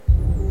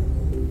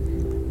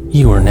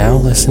You are now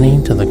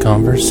listening to the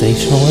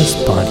Conversationalist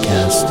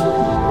Podcast.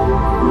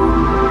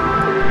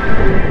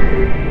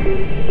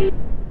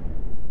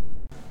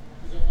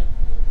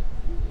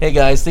 Hey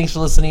guys, thanks for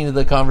listening to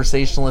the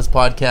Conversationalist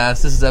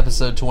Podcast. This is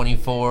episode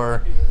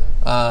 24,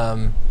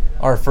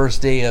 our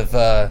first day of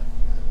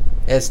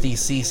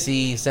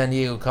SDCC, San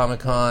Diego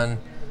Comic-Con.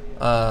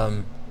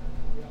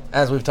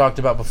 As we've talked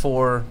about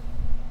before,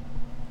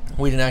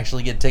 we didn't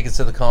actually get tickets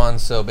to the con,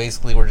 so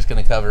basically we're just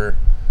going to cover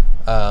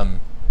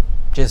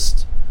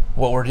just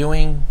what we're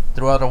doing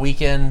throughout our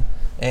weekend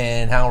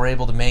and how we're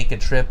able to make a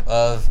trip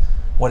of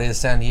what is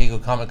San Diego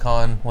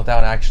Comic-Con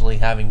without actually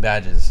having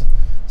badges.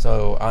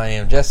 So I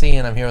am Jesse,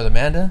 and I'm here with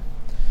Amanda.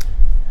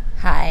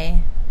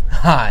 Hi.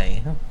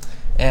 Hi.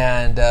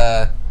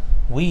 And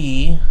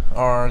we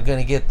are going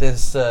to get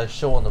this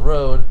show on the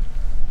road.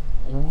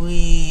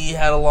 We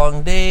had a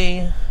long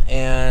day,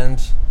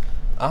 and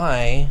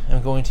I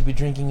am going to be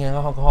drinking an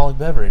alcoholic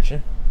beverage.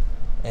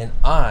 And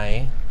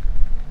I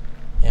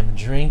am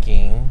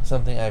drinking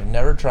something I've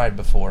never tried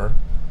before.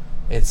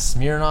 It's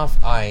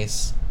Smirnoff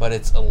Ice, but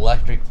it's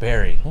electric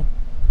berry.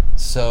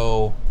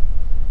 So,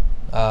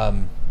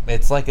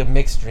 it's like a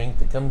mixed drink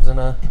that comes in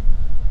a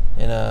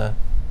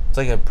it's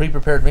like a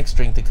pre-prepared mixed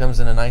drink that comes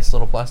in a nice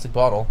little plastic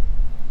bottle.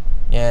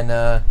 And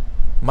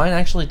mine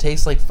actually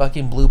tastes like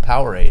fucking blue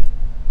Powerade,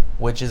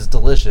 which is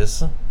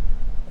delicious.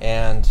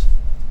 And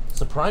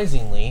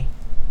surprisingly,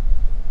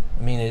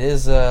 I mean, it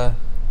is I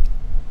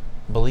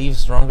believe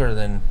stronger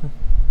than,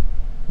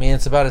 I mean,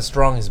 it's about as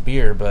strong as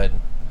beer, but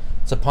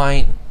it's a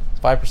pint, it's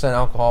 5%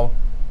 alcohol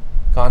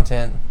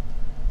content,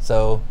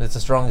 so it's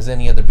as strong as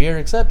any other beer,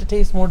 except it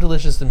tastes more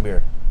delicious than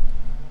beer.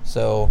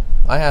 So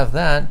I have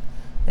that,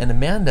 and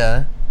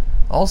Amanda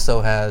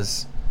also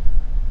has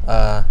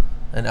an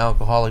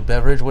alcoholic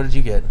beverage. What did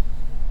you get?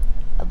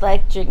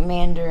 Electric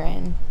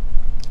Mandarin.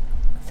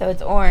 So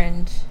it's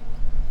orange.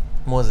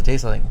 What does it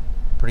taste like?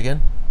 Pretty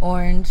good?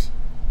 Orange.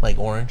 Like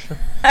orange?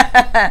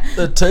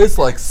 It tastes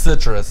like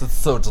citrus. It's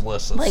so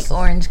delicious. Like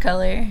orange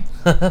color.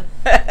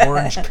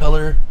 Orange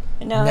color.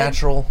 No,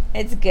 natural.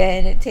 It's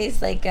good. It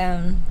tastes like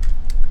kind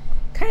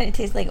of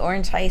tastes like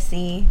orange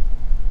Hi-C.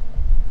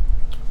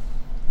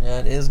 Yeah,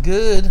 it is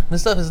good. This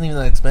stuff isn't even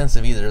that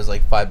expensive either. It's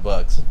like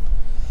 $5.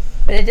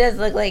 But it does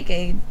look like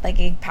a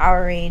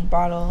Powerade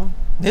bottle.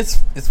 It's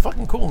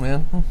fucking cool,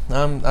 man.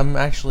 I'm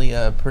actually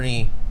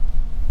pretty.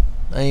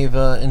 I've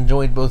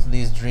enjoyed both of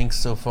these drinks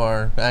so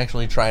far. I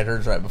actually tried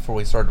hers right before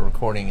we started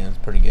recording, and it's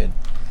pretty good.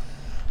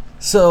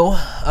 So,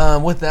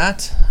 with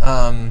that,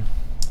 I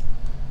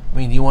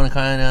mean, do you want to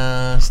kind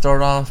of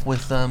start off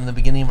with the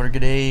beginning of our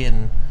day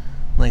and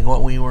like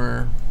what we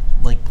were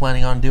like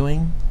planning on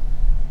doing?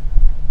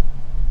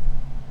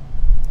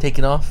 Take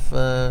it off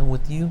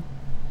with you.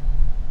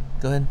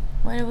 Go ahead.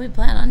 What do we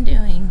plan on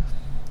doing?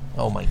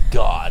 Oh my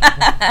god.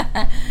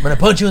 I'm gonna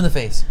punch you in the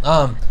face.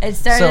 It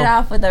started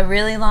off with a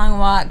really long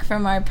walk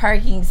from our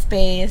parking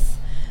space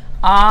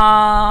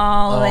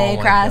all the way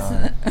across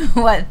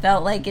what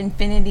felt like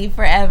infinity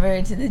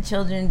forever to the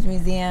Children's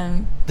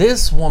Museum.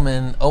 This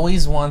woman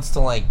always wants to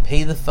like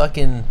pay the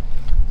fucking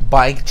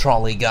bike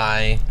trolley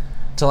guy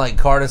to like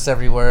cart us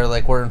everywhere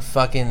like we're in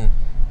fucking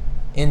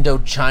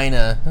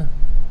Indochina.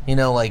 You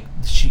know, like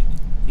she,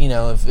 you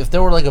know, if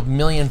there were like a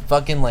million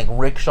fucking like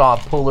rickshaw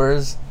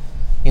pullers,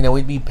 you know,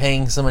 we'd be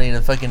paying somebody to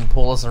fucking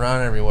pull us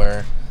around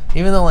everywhere.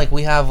 Even though, like,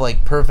 we have,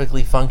 like,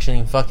 perfectly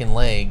functioning fucking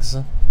legs,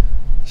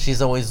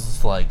 she's always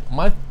just like,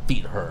 my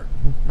feet hurt.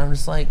 And I'm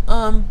just like,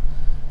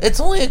 it's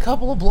only a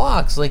couple of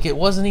blocks. Like, it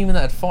wasn't even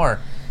that far.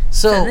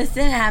 So this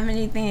didn't have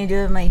anything to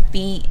do with my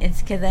feet.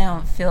 It's because I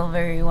don't feel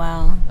very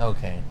well.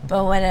 Okay.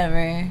 But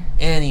whatever.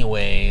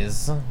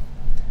 Anyways.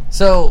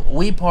 So,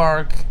 we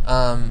park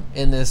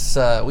in this,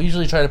 we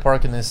usually try to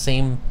park in this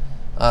same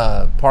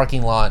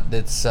parking lot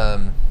that's,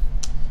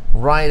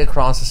 right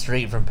across the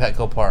street from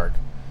Petco Park.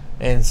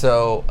 And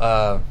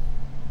so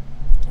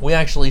we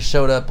actually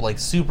showed up like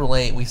super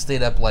late. We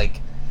stayed up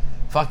like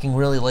fucking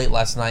really late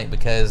last night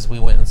because we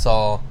went and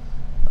saw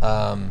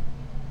Star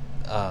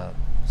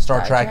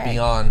Trek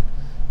Beyond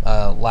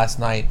last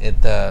night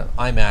at the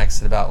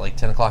IMAX at about like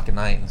 10 o'clock at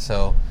night. And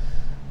so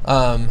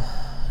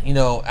you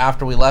know,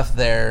 after we left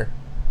there,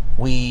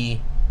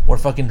 we were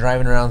fucking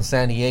driving around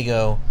San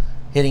Diego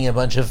hitting a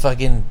bunch of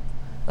fucking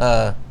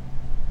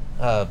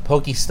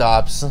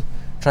Pokestops,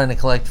 trying to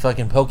collect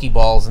fucking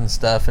Pokeballs and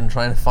stuff, and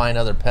trying to find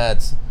other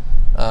pets,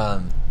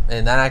 and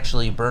that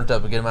actually burnt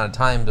up a good amount of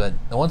time. But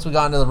once we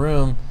got into the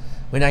room,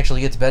 we didn't actually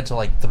get to bed till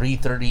like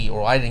 3:30,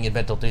 or I didn't get to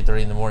bed till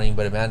 3:30 in the morning.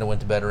 But Amanda went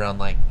to bed around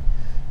like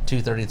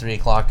 2:30, 3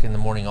 o'clock in the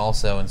morning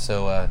also, and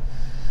so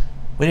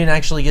we didn't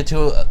actually get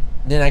to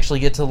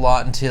the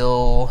lot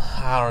until,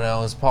 I don't know,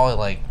 it was probably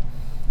like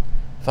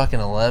fucking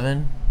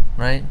 11,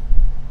 right?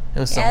 It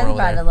was somewhere over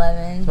about there.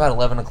 11. It's about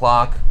 11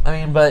 o'clock. I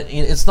mean, but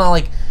it's not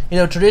like, you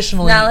know,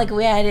 traditionally... It's not like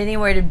we had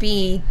anywhere to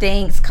be.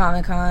 Thanks,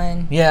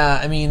 Comic-Con. Yeah,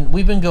 I mean,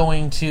 we've been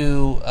going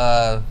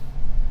to...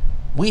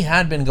 we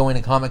had been going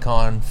to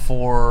Comic-Con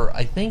for,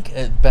 I think,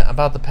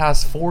 about the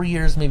past 4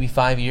 years, maybe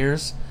 5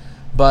 years.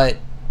 But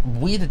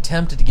we'd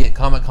attempted to get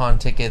Comic-Con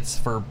tickets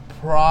for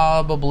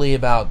probably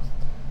about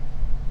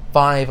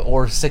 5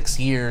 or 6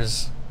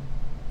 years.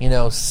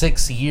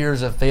 6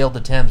 years of failed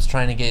attempts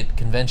trying to get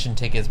convention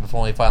tickets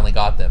before we finally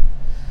got them.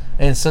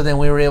 And so then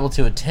we were able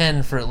to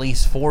attend for at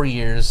least 4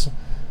 years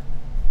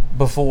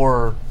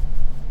before,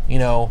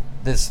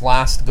 this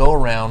last go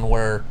around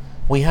where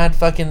we had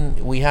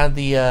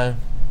the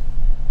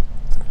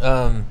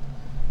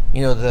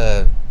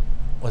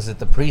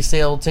the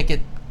pre-sale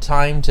ticket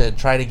time to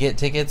try to get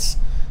tickets.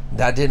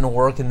 That didn't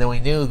work, and then we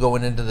knew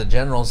going into the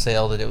general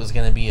sale that it was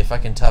going to be a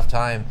fucking tough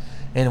time,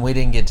 and we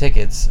didn't get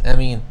tickets. I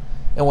mean,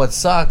 and what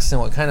sucks and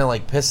what kind of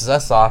like pisses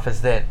us off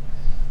is that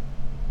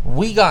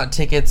we got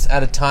tickets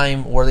at a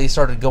time where they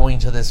started going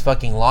to this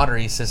fucking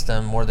lottery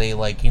system where they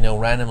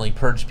randomly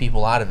purge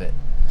people out of it.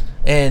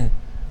 And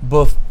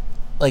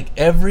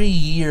every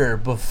year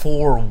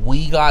before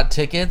we got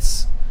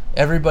tickets,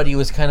 everybody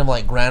was kind of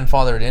like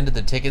grandfathered into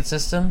the ticket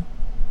system.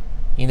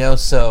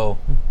 So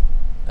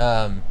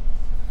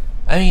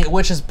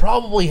which is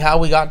probably how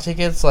we got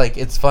tickets. Like,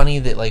 it's funny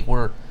that like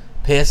we're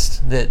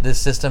pissed that this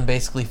system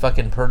basically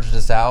fucking purged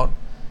us out,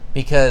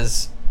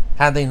 because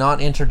had they not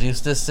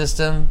introduced this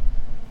system,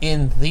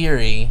 in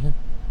theory,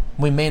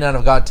 we may not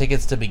have got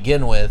tickets to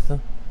begin with,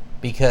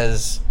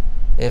 because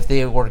if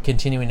they were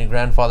continuing to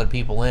grandfather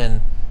people in,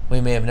 we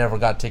may have never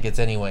got tickets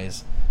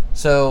anyways.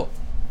 So,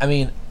 I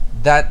mean,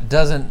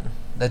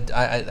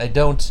 I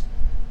don't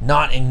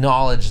not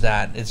acknowledge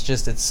that. It's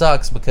just, it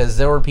sucks, because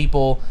there were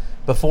people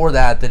before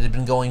that had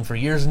been going for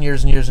years and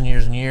years and years and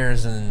years and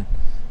years, and,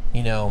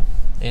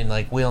 and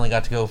like we only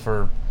got to go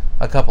for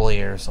a couple of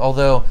years.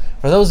 Although,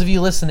 for those of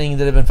you listening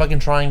that have been fucking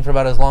trying for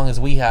about as long as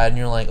we had, and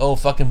you're like, oh,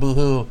 fucking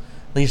boo-hoo,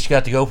 at least you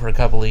got to go for a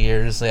couple of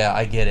years. Yeah,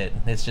 I get it.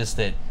 It's just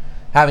that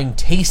having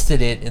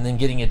tasted it and then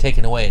getting it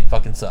taken away, it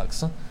fucking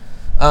sucks. We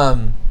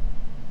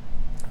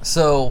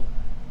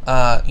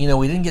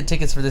didn't get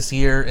tickets for this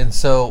year, and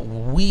so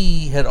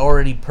we had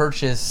already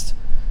purchased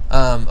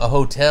a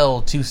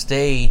hotel to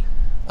stay,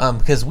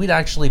 because we'd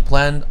actually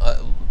planned,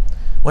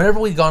 whenever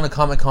we'd gone to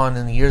Comic-Con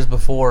in the years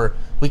before,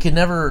 we could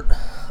never,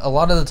 a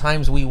lot of the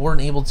times we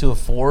weren't able to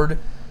afford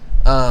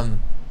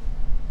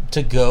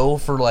to go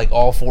for like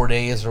all 4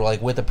 days or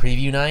like with a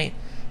preview night.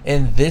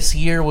 And this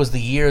year was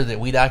the year that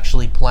we'd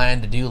actually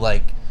planned to do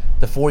like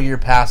the 4-year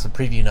pass of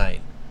preview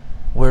night.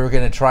 We were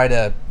going to try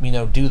to,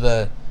 do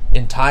the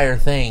entire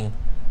thing.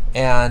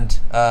 And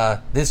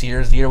this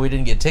year is the year we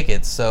didn't get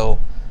tickets. So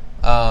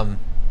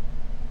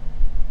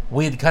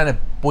we had kind of,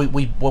 what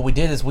we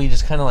did is we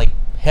just kind of like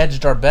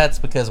hedged our bets,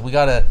 because we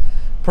got a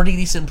pretty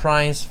decent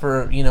price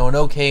for, an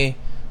okay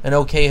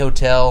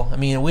hotel. I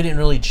mean, we didn't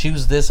really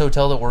choose this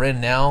hotel that we're in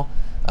now.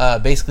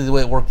 Basically, the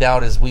way it worked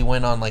out is we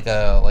went on like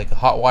a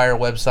Hotwire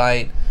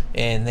website,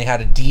 and they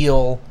had a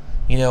deal,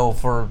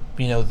 for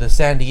the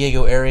San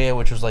Diego area,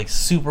 which was like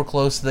super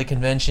close to the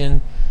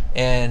convention,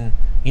 and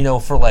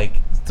for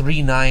like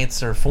 3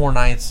 nights or 4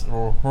 nights,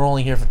 or we're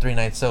only here for 3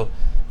 nights. So,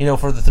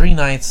 for the 3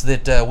 nights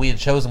that we had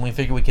chosen, we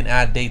figured we can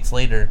add dates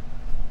later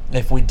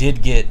if we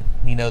did get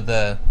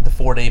the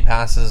 4-day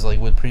passes like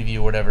with preview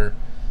or whatever.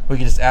 We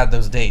could just add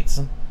those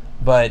dates.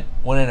 But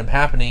what ended up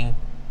happening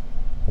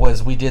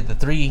was we did the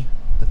three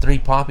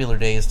popular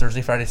days,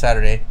 Thursday, Friday,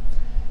 Saturday,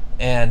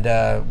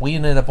 and we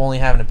ended up only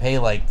having to pay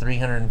like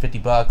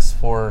 $350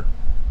 for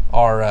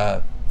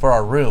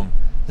our room.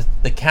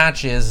 The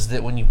catch is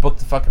that when you book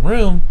the fucking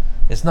room,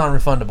 it's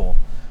non-refundable.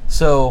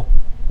 So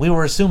we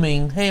were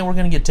assuming, hey, we're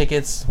gonna get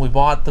tickets. We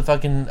bought the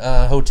fucking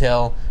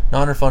hotel,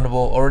 non-refundable,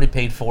 already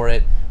paid for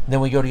it. And then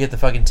we go to get the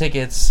fucking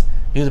tickets,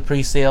 do the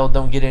pre-sale,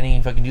 don't get any.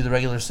 Fucking do the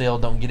regular sale,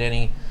 don't get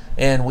any.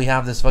 And we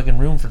have this fucking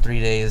room for 3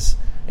 days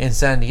in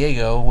San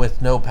Diego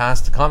with no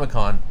pass to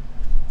Comic-Con.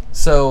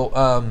 So,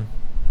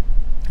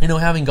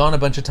 having gone a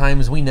bunch of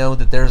times, we know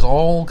that there's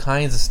all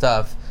kinds of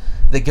stuff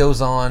that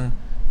goes on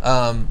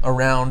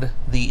around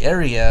the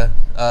area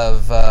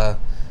of the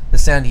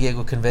San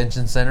Diego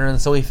Convention Center.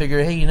 And so we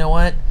figure, hey, you know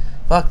what?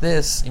 Fuck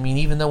this. I mean,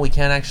 even though we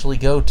can't actually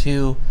go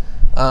to,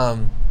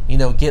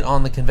 get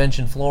on the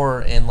convention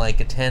floor and,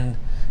 like, attend,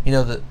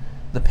 the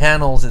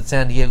panels at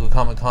San Diego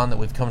Comic-Con that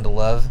we've come to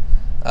love,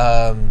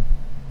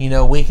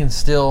 we can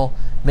still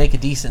make a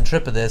decent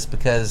trip of this,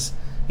 because,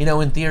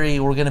 in theory,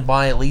 we're going to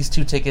buy at least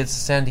 2 tickets to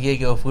San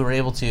Diego if we were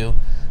able to,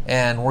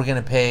 and we're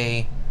going to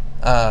pay,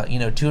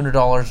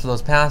 $200 for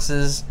those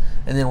passes,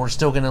 and then we're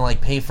still going to, like,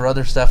 pay for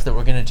other stuff that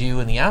we're going to do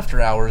in the after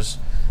hours,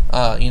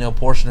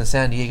 portion of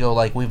San Diego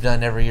like we've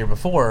done every year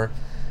before.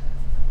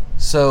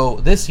 So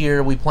this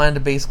year we plan to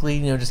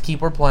basically, just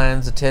keep our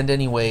plans, attend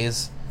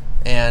anyways,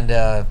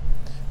 and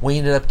we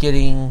ended up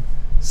getting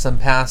some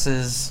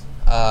passes,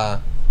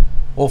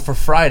 for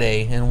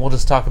Friday, and we'll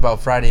just talk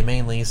about Friday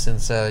mainly,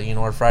 since,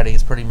 our Friday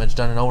is pretty much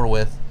done and over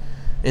with,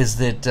 is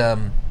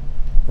that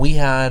we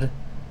had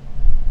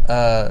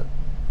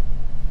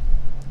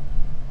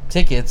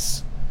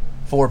tickets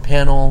for a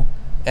panel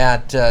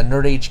at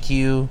Nerd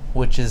HQ,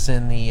 which is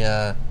in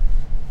the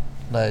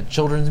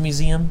Children's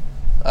Museum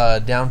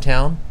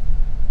downtown,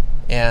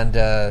 and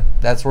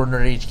that's where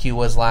Nerd HQ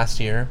was last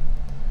year.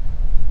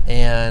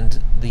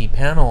 and the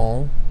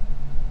panel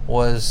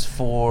was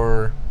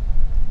for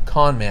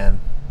Con Man.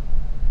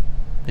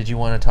 Did you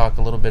want to talk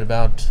a little bit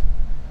about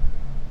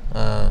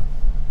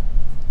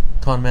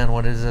Con Man,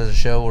 what it is as a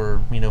show,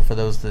 or for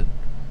those that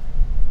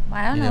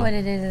I don't know what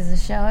it is as a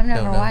show. I've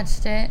never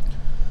watched it.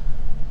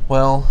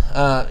 Well,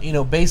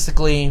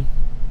 basically,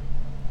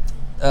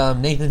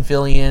 Nathan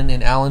Fillion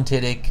and Alan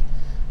Tiddick,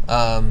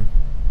 I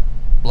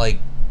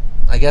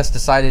guess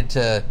decided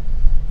to,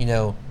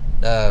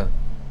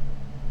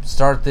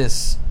 start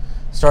this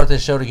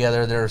show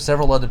together. There are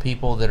several other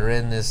people that are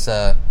in this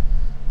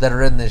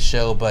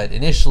show, but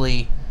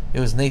initially it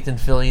was Nathan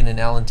Fillion and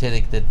Alan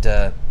Tiddick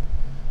that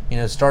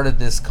started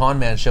this Con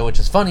Man show, which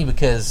is funny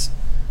because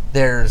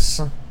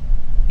there's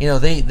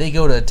they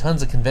go to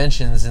tons of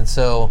conventions, and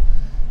so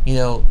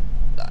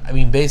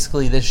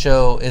basically this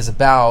show is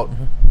about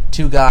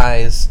two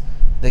guys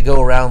that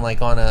go around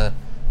like on a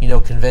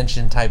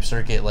convention type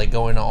circuit, like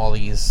going to all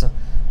these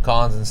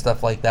cons and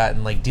stuff like that,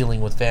 and like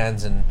dealing with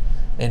fans and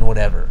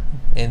whatever.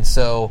 And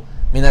so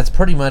that's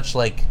pretty much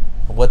like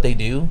what they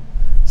do.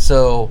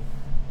 So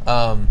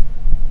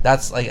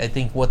that's like I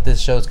think what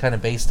this show is kind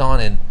of based on.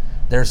 And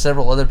there are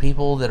several other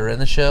people that are in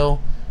the show,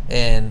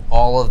 and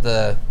all of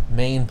the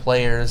main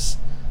players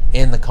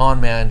in the Con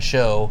Man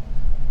show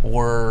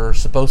were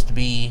supposed to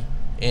be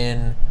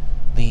in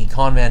the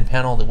Con Man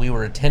panel that we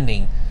were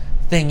attending.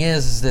 Thing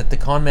is that the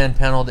Con Man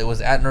panel that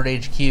was at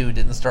Nerd HQ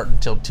didn't start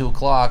until 2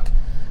 o'clock,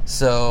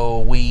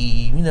 so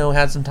we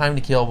had some time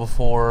to kill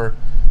before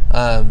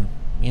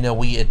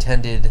we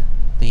attended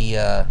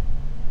the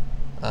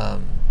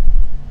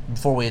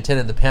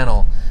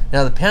panel.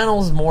 Now the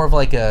panel is more of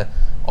like a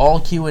all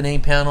Q&A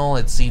panel.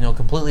 It's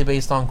completely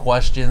based on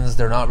questions.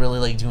 They're not really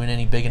like doing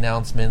any big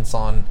announcements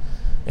on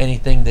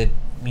anything that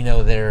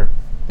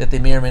that they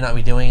may or may not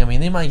be doing.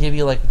 They might give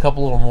you like a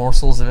couple little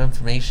morsels of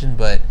information,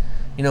 but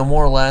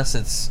more or less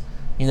it's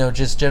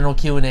just general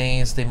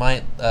Q&As. They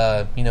might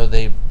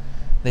they've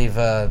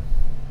done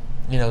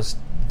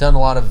a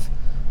lot of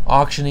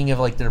auctioning of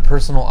like their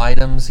personal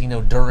items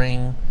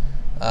during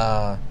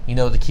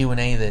the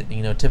Q&A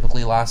that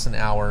typically lasts an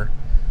hour.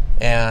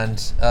 And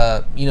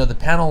the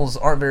panels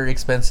aren't very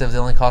expensive. They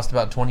only cost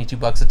about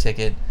 $22 a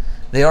ticket.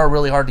 They are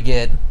really hard to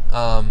get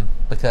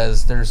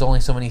because there's only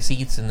so many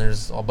seats, and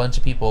there's a bunch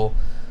of people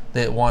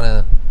that want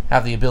to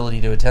have the ability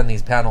to attend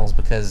these panels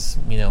because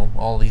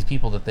all these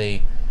people that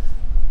they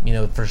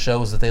for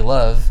shows that they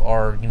love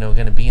are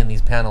going to be in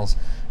these panels.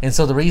 And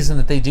so the reason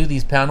that they do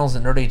these panels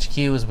at Nerd HQ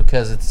is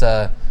because it's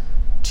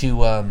to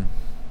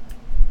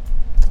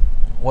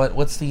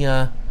what's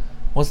the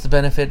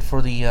benefit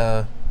for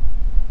the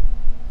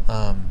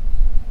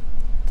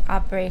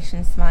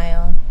Operation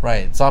Smile.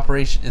 Right, it's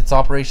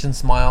Operation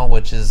Smile,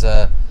 which is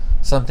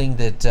something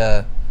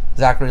that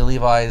Zachary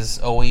Levi's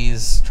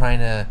always trying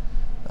to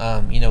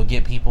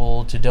get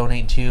people to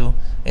donate to.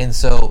 And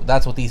so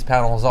that's what these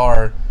panels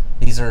are.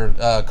 These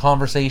are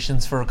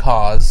conversations for a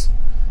cause.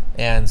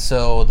 And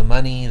so the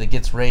money that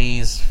gets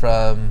raised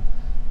from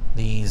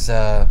these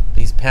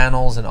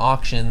panels and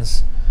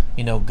auctions,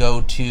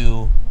 go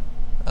to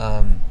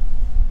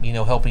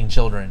helping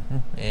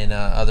children in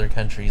other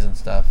countries and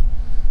stuff.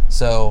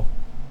 So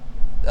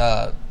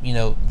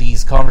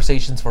these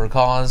conversations for a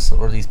cause,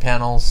 or these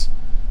panels,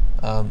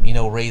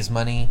 raise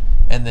money.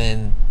 And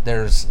then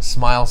there's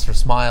Smiles for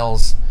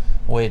Smiles,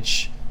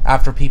 which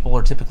after people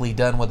are typically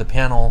done with a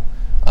panel,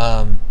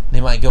 they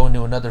might go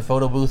into another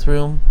photo booth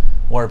room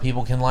where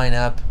people can line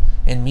up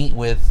and meet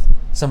with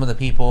some of the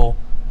people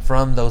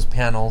from those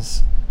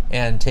panels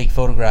and take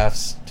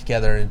photographs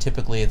together. And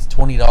typically it's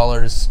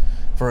 $20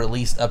 for at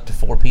least up to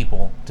 4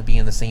 people to be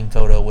in the same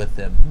photo with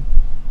them.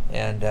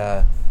 And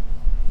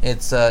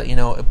it's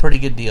a pretty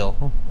good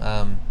deal.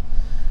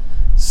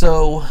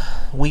 So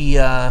we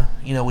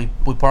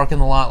park in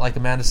the lot, like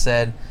Amanda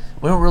said.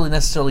 We don't really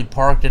necessarily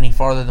park any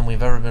farther than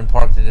we've ever been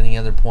parked at any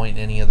other point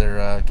in any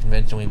other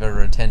convention we've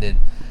ever attended.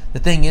 The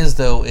thing is,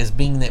 though, is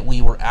being that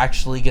we were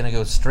actually going to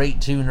go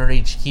straight to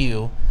Nerd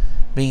HQ,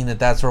 being that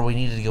that's where we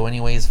needed to go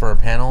anyways for our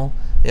panel,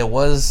 it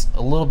was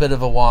a little bit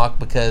of a walk,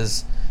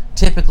 because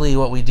typically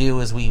what we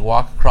do is we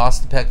walk across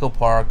the Petco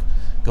Park,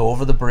 go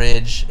over the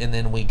bridge, and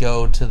then we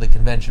go to the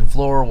convention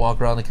floor, walk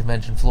around the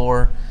convention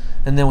floor,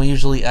 and then we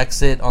usually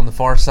exit on the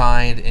far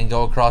side and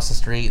go across the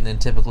street, and then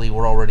typically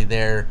we're already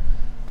there,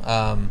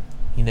 at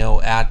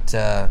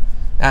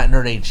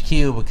Nerd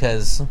HQ,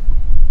 because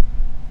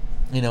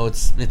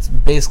it's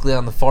basically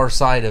on the far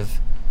side of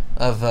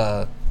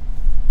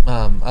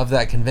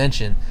that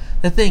convention.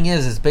 The thing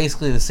is, it's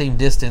basically the same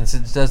distance.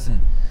 It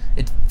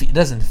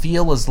doesn't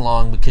feel as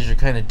long because you're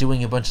kind of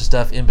doing a bunch of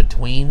stuff in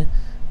between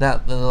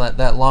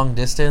that long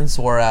distance,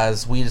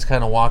 whereas we just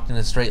kind of walked in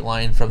a straight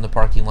line from the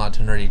parking lot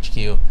to Nerd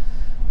HQ.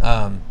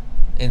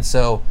 And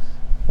so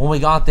when we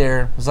got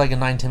there, it was like a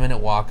 9-10 minute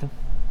walk.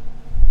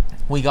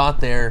 We got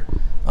there,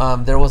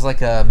 there was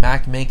like a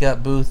MAC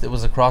makeup booth that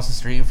was across the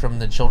street from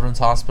the Children's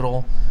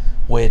Hospital,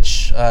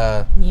 which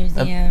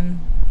museum.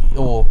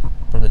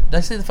 Did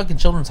I say the fucking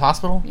Children's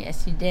Hospital?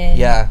 Yes, you did.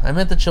 Yeah, I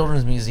meant the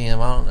Children's Museum.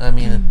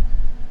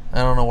 I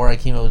don't know where I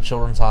came up with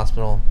Children's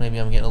Hospital. Maybe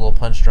I'm getting a little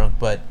punch drunk,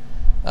 but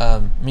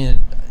I mean,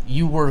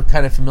 you were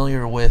kind of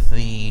familiar with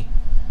the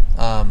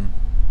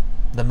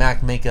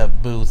MAC makeup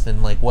booth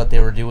and like what they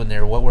were doing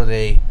there. What were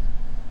they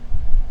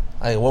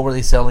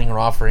selling or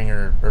offering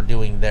or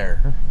doing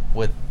there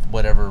with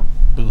whatever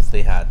booth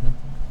they had?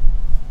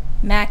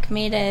 MAC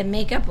made a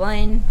makeup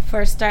line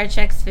for Star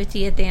Trek's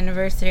 50th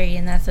anniversary,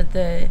 and that's what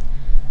the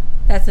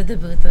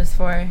booth was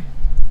for.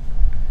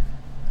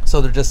 So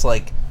they're just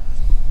like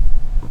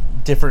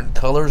different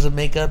colors of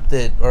makeup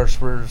that are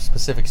for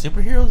specific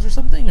superheroes or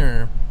something,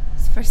 or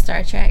it's for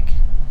Star Trek.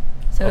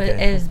 So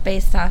okay. it was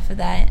based off of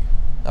that.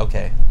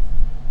 Okay.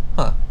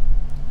 Huh.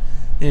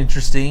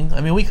 Interesting.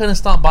 I mean, we kind of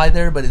stopped by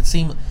there, but it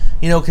seemed,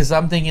 because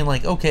I'm thinking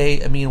like,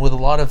 okay, I mean, with a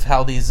lot of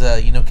how these,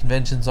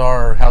 conventions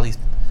are, or how these,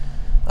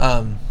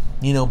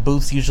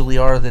 booths usually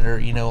are that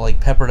are,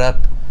 like peppered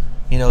up,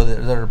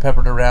 that are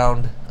peppered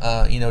around,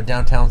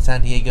 downtown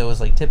San Diego is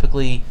like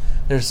typically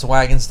there's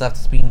swag and stuff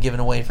that's being given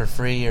away for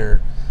free,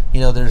 or,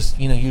 there's,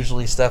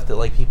 usually stuff that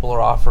like people are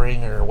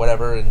offering or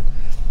whatever.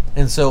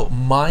 And so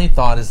my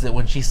thought is that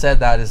when she said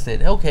that is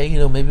that,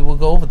 okay, maybe we'll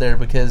go over there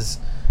because,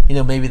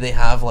 maybe they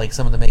have like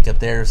some of the makeup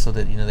there so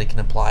that, they can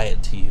apply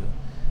it to you.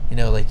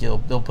 Like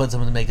they'll put some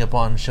of the makeup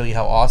on and show you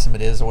how awesome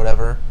it is or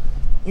whatever.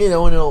 And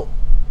it'll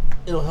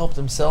help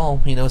them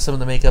sell, some of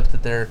the makeup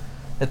that they're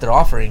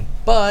offering.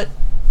 But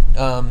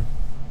that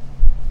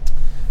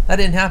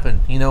didn't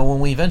happen. When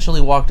we eventually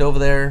walked over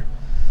there,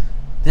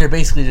 they're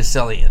basically just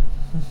selling it.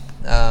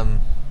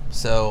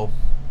 So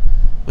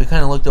we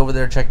kind of looked over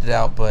there, checked it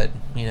out, but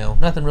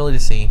nothing really to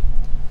see.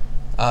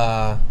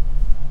 But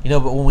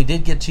when we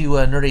did get to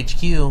Nerd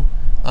HQ,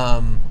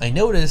 I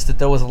noticed that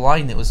there was a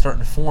line that was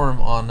starting to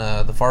form on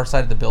the far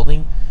side of the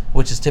building,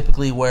 which is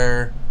typically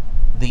where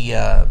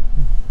the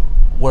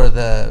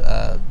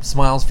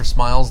Smiles for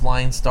Smiles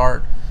lines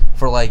start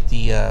for like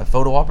the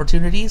photo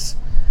opportunities.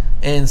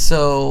 And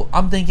so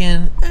I'm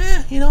thinking,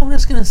 I'm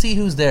just gonna see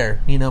who's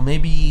there.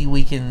 Maybe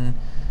we can,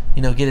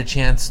 get a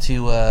chance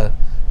to,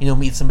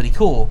 meet somebody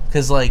cool.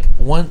 Because like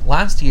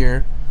last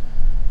year,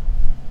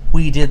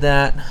 we did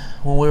that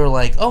when we were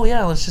like, oh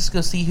yeah, let's just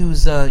go see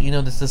who's,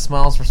 this the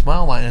Smiles for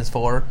Smile line is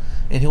for.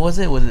 And who was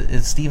it? Was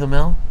it Steve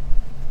Amell?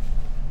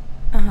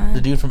 Uh-huh.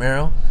 The dude from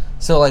Arrow.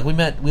 So like we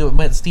met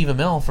Steve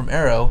Amell from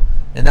Arrow,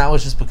 and that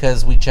was just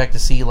because we checked to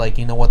see like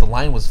what the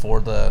line was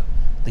for the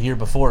year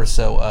before.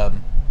 So I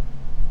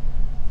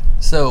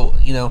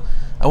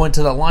went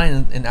to that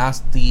line and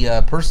asked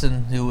the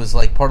person who was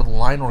like part of the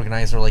line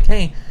organizer, like,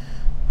 hey,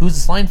 who's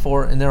this line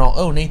for? And they're all,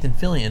 oh, Nathan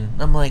Fillion.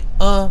 And I'm like,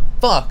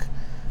 fuck.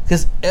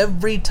 Because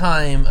every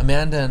time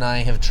Amanda and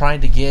I have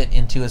tried to get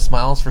into a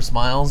Smiles for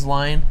Smiles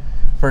line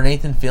for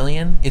Nathan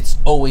Fillion, it's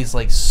always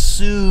like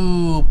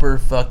super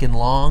fucking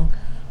long,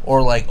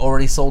 or like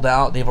already sold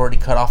out. They've already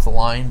cut off the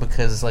line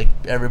because like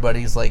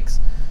everybody's like,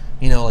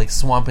 like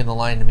swamping the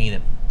line to meet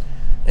him.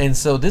 And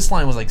so this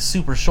line was like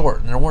super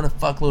short, and there weren't a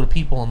fuckload of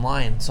people in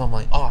line. So I'm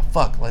like, oh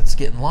fuck, let's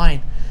get in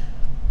line.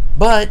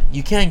 But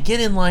you can't get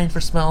in line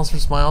for Smiles for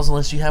Smiles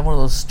unless you have one of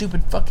those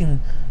stupid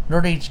fucking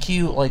Nerd HQ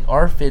like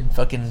RFID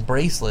fucking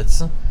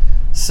bracelets.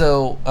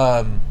 So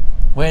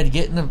we had to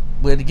get in a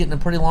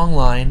pretty long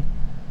line,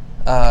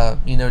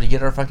 to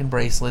get our fucking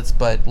bracelets.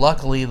 But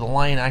luckily, the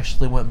line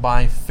actually went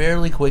by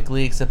fairly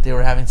quickly, except they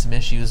were having some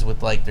issues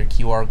with like their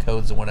QR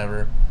codes and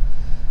whatever.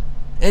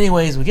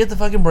 Anyways, we get the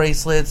fucking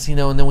bracelets, and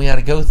then we had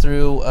to go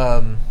through.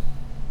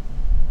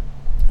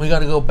 We got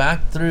to go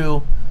back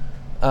through,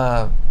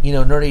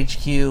 Nerd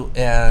HQ,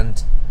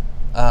 and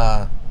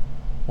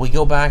we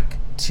go back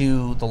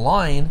to the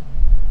line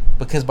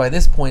because by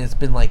this point it's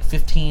been like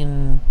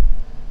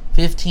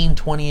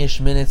 20-ish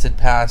minutes had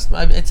passed.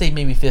 I'd say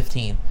maybe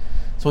 15.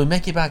 So we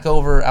make it back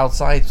over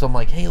outside. So I'm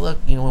like, hey, look,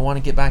 we want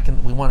to get back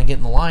in. We want to get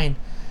in the line.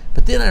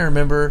 But then I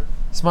remember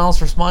Smiles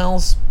for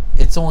Smiles.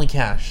 It's only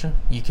cash.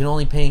 You can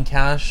only pay in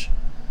cash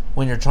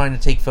when you're trying to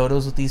take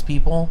photos with these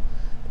people,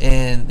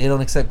 and they don't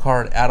accept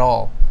card at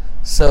all.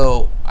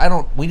 So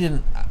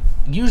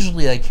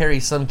usually I carry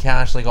some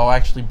cash, like I'll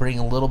actually bring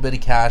a little bit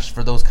of cash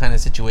for those kind of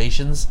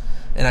situations,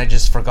 and I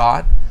just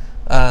forgot.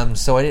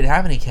 So I didn't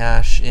have any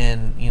cash,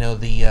 and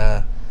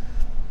the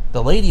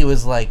lady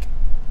was like,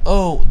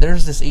 oh,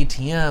 there's this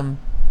ATM.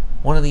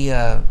 One of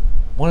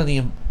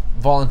the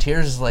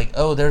volunteers is like,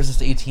 oh, there's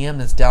this ATM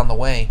that's down the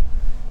way,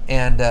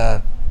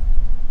 and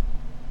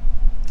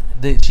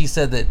she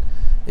said that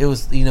it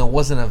was,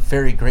 wasn't a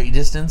very great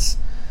distance.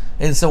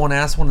 And so when I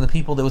asked one of the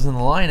people that was in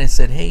the line, I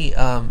said, hey,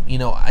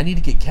 I need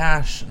to get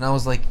cash. And I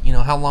was like,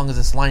 how long is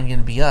this line going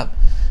to be up?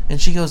 And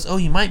she goes, oh,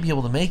 you might be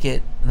able to make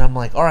it. And I'm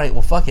like, all right,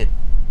 well, fuck it.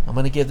 I'm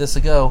going to give this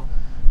a go.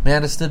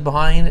 Amanda stood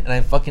behind, and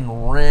I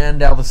fucking ran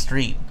down the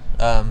street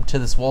to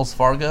this Wells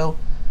Fargo,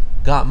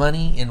 got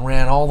money, and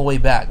ran all the way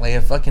back. Like,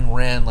 I fucking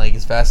ran, like,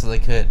 as fast as I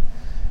could.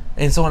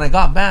 And so when I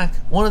got back,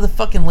 one of the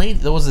fucking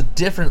ladies, there was a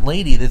different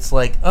lady that's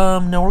like,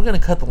 no, we're going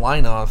to cut the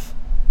line off.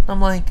 I'm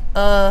like,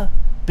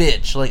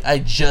 bitch, like, I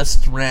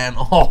just ran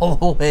all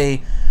the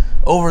way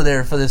over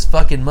there for this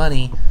fucking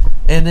money.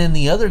 And then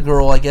the other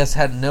girl, I guess,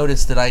 hadn't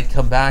noticed that I'd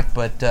come back,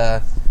 but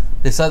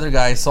this other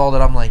guy saw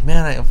that I'm like,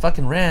 man, I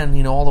fucking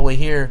ran, all the way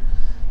here.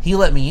 He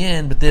let me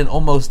in, but then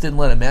almost didn't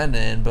let Amanda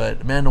in,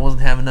 but Amanda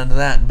wasn't having none of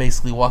that and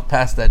basically walked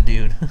past that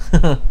dude.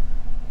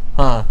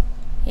 Huh.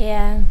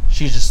 Yeah.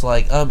 She's just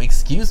like,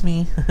 excuse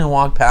me, and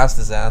walked past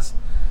his ass.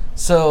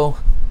 So,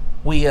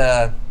 we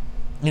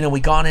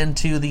got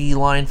into the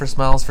line for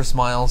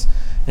Smiles,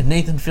 and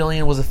Nathan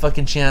Fillion was a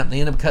fucking champ. They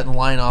ended up cutting the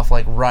line off,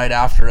 like, right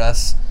after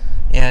us.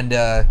 And,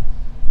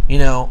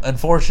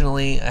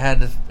 unfortunately, I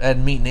had to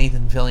meet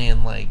Nathan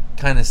Fillion, like,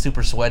 kind of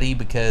super sweaty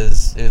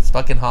because it's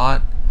fucking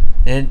hot.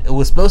 And it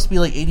was supposed to be,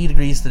 like, 80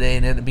 degrees today,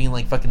 and it ended up being,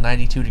 like, fucking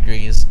 92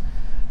 degrees.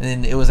 And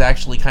then it was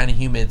actually kind of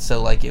humid,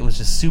 so, like, it was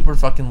just super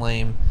fucking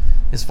lame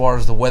as far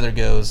as the weather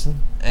goes.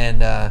 And,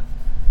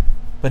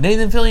 but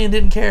Nathan Fillion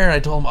didn't care. I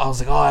told him, I was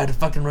like, I had to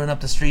fucking run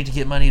up the street to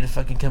get money to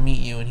fucking come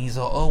meet you. And he's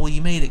all, well,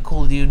 you made it.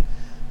 Cool, dude.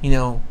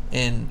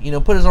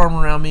 And, put his arm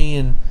around me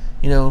and,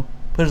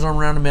 put his arm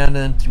around Amanda,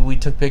 and we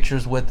took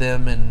pictures with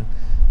them, and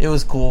it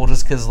was cool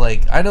just because,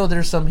 like, I know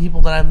there's some people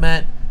that I've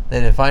met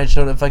that if I had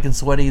showed up fucking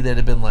sweaty, they'd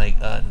have been like,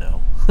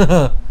 no.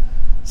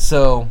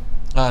 So,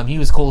 he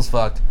was cool as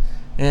fuck.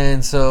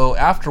 And so,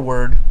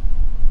 afterward,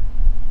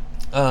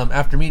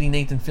 after meeting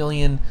Nathan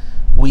Fillion,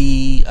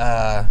 we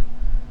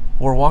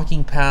were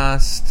walking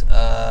past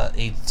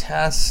a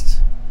test,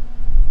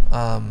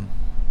 like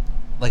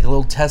a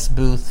little test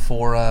booth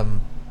for,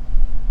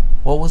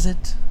 what was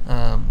it?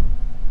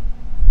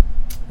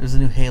 There's a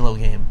new Halo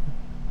game.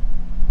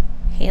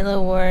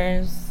 Halo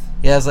Wars.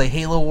 Yeah, it was like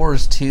Halo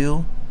Wars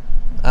 2.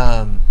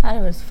 I thought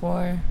it was 4.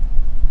 Or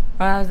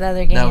that was the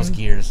other game. That was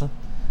Gears.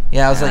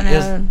 Yeah,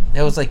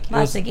 it was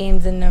lots of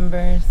games and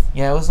numbers.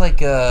 Yeah, it was like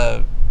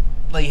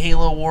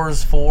Halo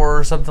Wars 4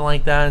 or something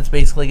like that. It's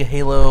basically like a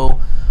Halo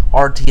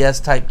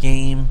RTS type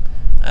game.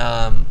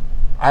 I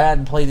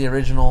hadn't played the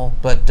original,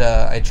 but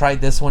I tried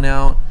this one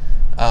out,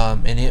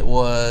 and it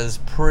was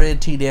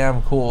pretty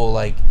damn cool.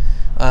 Like,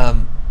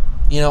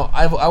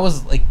 I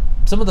was like,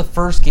 some of the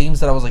first games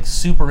that I was like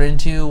super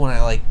into when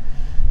I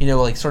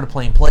started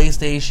playing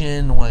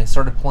PlayStation, when I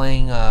started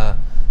playing on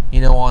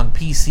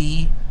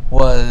PC,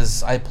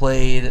 was I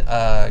played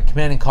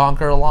Command and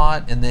Conquer a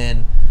lot, and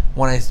then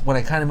when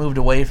I kind of moved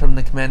away from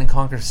the Command and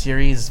Conquer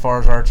series as far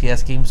as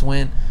RTS games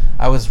went,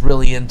 I was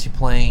really into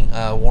playing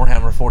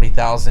Warhammer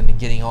 40,000 and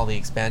getting all the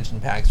expansion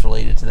packs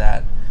related to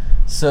that.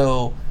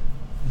 So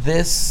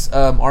this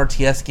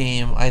RTS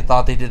game, I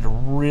thought they did a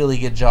really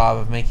good job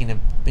of making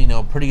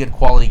a pretty good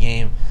quality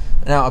game.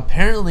 Now,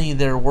 apparently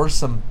there were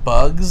some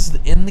bugs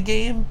in the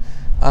game,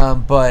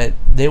 but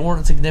they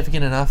weren't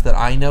significant enough that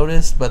I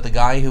noticed. But the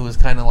guy who was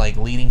kind of like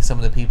leading some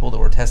of the people that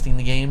were testing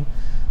the game,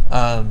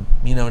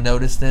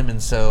 noticed them,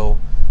 and so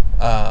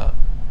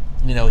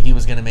he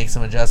was going to make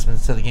some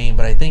adjustments to the game.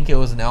 But I think it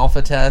was an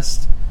alpha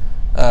test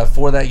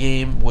for that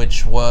game,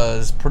 which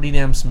was pretty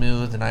damn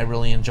smooth, and I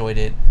really enjoyed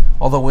it.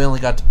 Although we only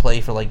got to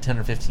play for like 10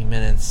 or 15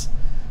 minutes,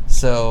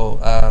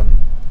 so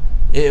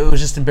it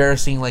was just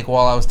embarrassing, like,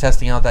 while I was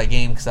testing out that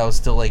game, because I was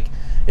still, like,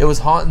 it was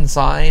hot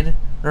inside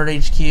Nerd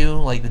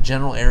HQ, like, the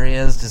general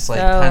area is just, like,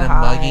 so kind of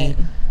muggy,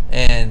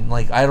 and,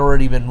 like, I'd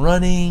already been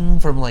running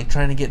from, like,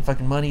 trying to get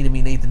fucking money to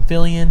meet Nathan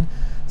Fillion,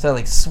 so I,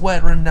 like,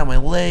 sweat running down my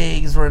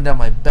legs, running down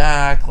my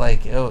back,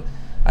 like,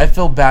 I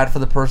feel bad for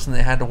the person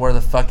that had to wear the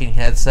fucking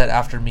headset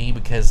after me,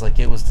 because, like,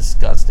 it was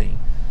disgusting.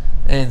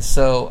 And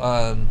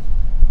so,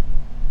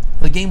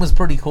 the game was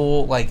pretty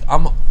cool. Like,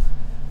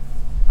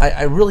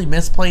 I really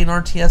miss playing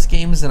RTS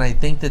games, and I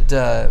think that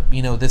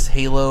this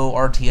Halo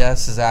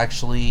RTS is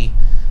actually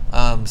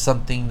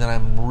something that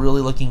I'm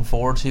really looking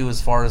forward to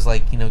as far as,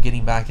 like,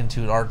 getting back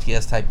into an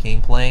RTS type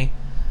gameplay.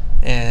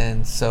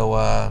 And so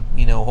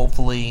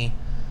hopefully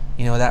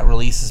that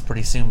releases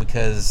pretty soon,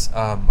 because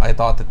I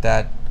thought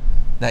that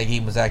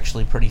game was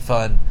actually pretty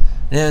fun.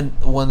 And then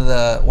one of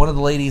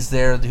the ladies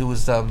there who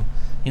was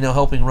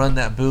helping run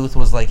that booth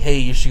was like, hey,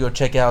 you should go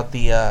check out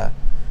the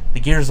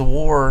Gears of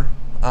War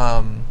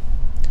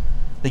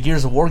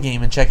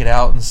game and check it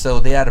out. And so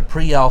they had a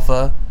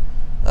pre-alpha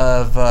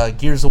of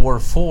Gears of War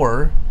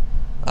 4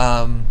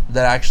 that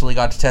actually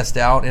got to test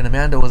out, and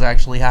Amanda was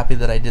actually happy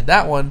that I did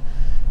that one,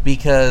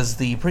 because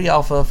the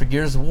pre-alpha for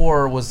Gears of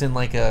War was in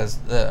like a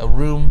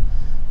room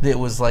that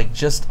was like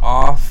just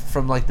off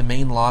from like the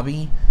main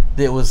lobby,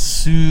 that was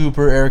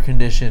super air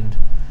conditioned,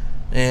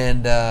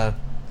 and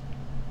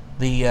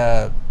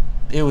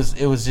it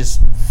was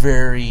just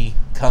very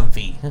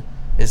comfy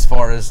as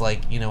far as,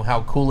 like,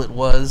 how cool it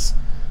was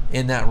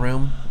in that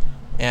room.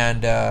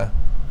 And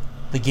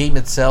the game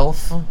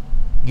itself,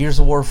 Gears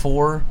of War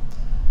 4,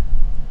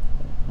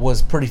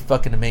 was pretty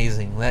fucking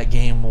amazing. That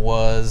game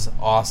was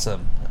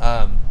awesome.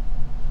 I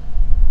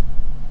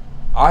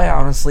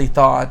honestly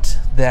thought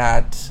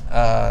that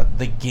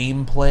the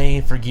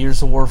gameplay for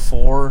Gears of War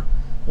 4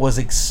 was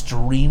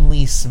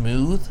extremely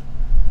smooth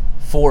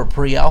for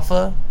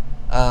pre-alpha.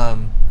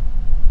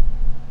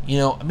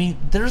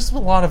 There's a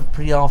lot of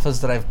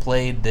pre-alphas that I've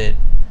played that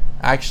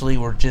actually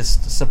were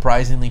just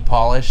surprisingly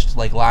polished.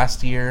 Like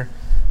last year,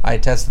 I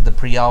tested the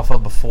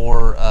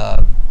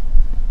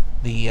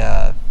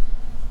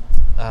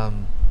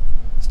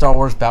Star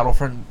Wars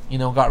Battlefront,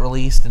 got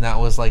released, and that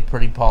was like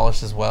pretty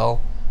polished as well.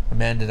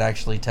 Amanda had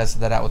actually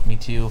tested that out with me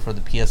too for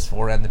the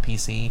PS4 and the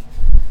PC,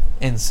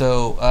 and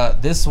so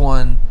this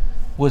one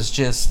was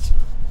just,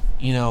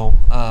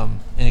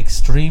 an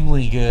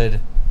extremely good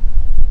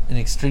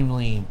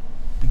experience,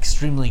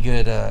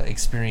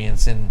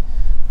 and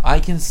I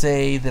can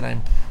say that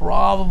I'm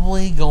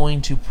probably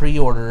going to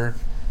pre-order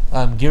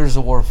Gears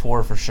of War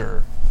 4 for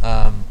sure.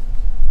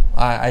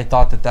 I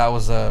thought that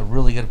was a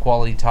really good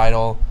quality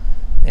title,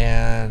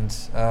 and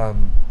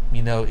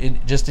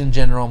just in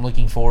general, I'm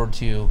looking forward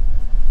to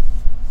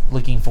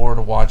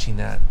watching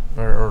that,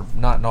 or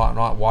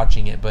not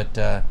watching it,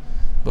 but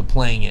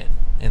playing it,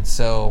 and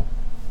so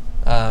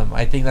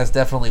I think that's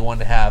definitely one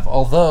to have.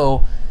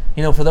 Although,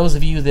 for those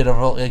of you that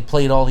have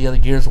played all the other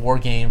Gears of War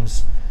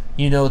games,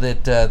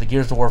 that the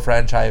Gears of War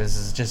franchise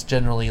is just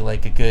generally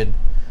like a good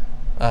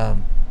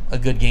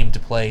game to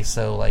play.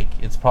 So like,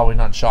 it's probably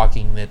not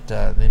shocking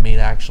that they made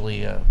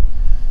actually a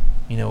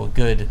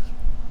good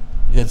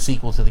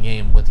sequel to the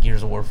game with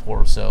Gears of War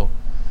 4. So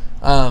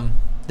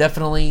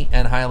definitely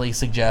and highly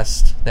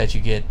suggest that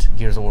you get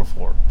Gears of War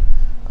 4.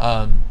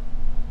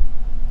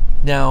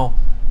 Now,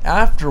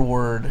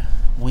 afterward,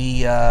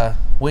 we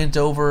went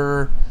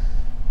over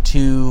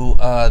to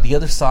the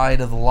other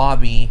side of the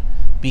lobby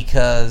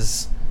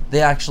because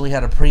they actually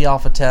had a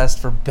pre-alpha test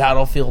for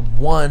Battlefield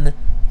 1.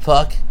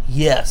 Fuck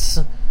yes.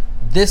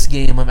 This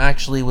game I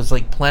actually was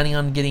like planning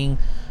on getting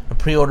a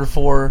pre-order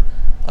for.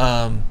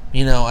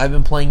 I've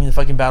been playing the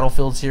fucking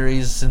Battlefield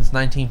series since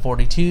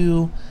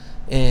 1942,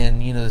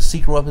 and the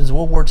Secret Weapons of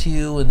World War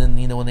II, and then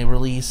when they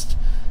released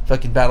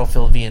fucking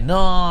Battlefield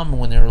Vietnam,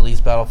 when they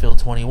released Battlefield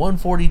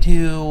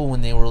 2142,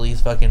 when they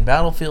released fucking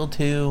Battlefield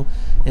 2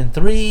 and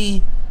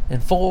 3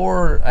 and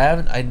 4.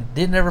 I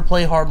didn't ever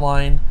play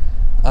Hardline,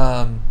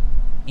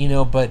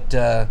 but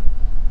I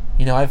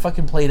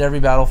fucking played every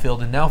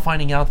Battlefield, and now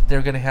finding out that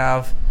they're gonna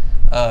have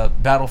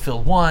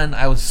Battlefield 1,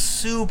 I was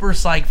super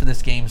psyched for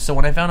this game. So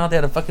when I found out they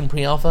had a fucking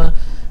pre-alpha,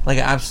 like,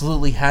 I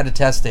absolutely had to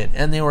test it.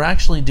 And they were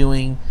actually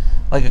doing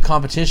like a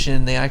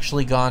competition. They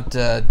actually got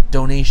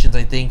donations,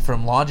 I think,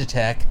 from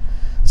Logitech.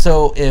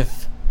 So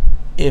if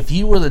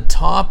you were the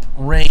top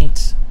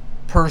ranked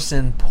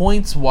person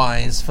points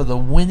wise for the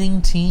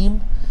winning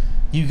team,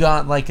 you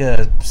got like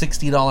a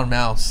 $60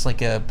 mouse,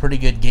 like a pretty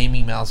good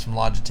gaming mouse from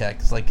Logitech.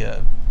 It's like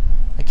I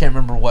can't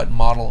remember what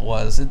model it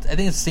was. I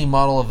think it's the same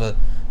model of a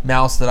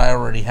mouse that I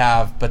already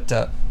have, but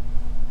it's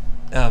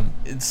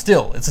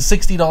a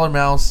 $60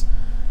 mouse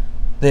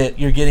that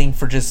you're getting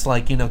for just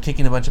like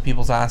kicking a bunch of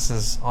people's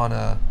asses on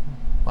a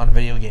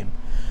video game.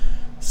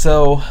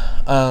 So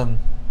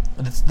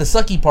the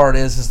sucky part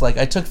is like,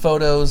 I took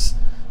photos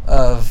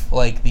of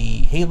like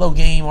the Halo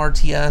game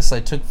RTS.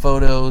 I took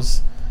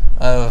photos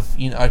of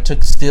I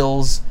took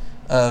stills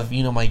of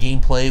my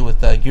gameplay with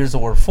Gears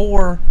of War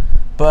 4,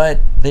 but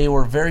they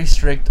were very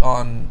strict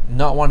on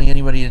not wanting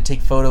anybody to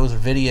take photos or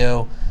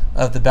video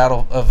of the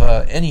battle of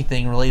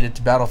anything related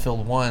to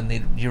Battlefield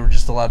 1. You were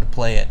just allowed to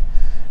play it.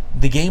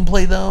 The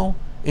gameplay, though,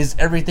 is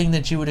everything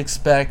that you would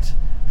expect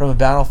from a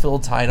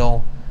Battlefield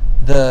title.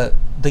 The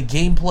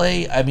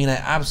gameplay, I mean, I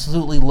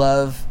absolutely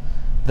love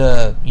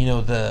the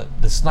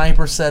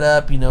sniper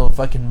setup,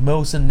 fucking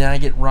Mosin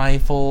Nagant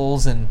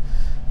rifles, and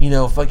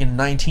fucking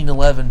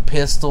 1911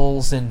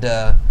 pistols, and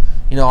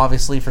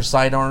obviously for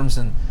sidearms,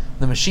 and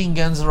the machine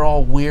guns are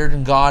all weird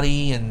and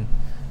gaudy, and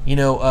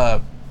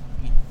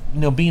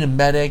being a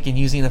medic and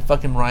using a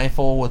fucking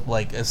rifle with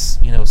like a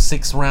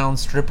 6-round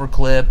stripper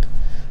clip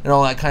and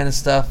all that kind of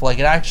stuff. Like,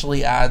 it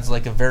actually adds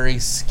like a very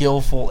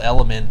skillful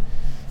element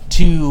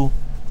to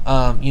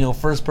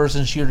first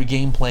person shooter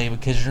gameplay,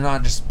 because you're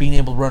not just being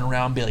able to run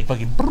around and be like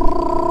fucking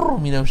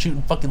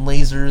shooting fucking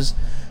lasers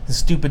and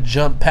stupid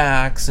jump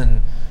packs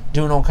and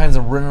doing all kinds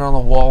of running on the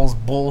walls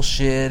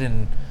bullshit,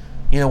 and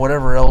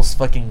whatever else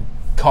fucking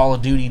Call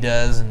of Duty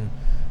does, and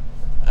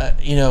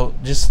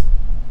just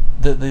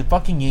the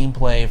fucking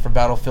gameplay for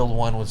Battlefield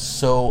 1 was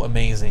so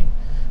amazing.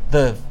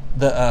 The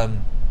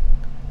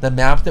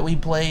map that we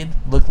played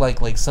looked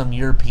like some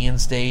European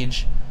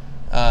stage.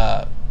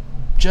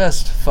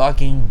 Just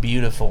fucking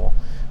beautiful.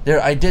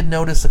 I did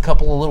notice a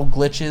couple of little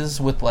glitches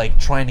with like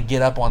trying to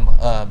get up on.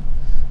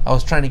 I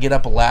was trying to get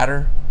up a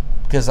ladder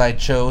because I'd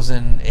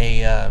chosen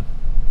a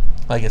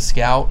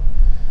scout,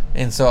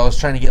 and so I was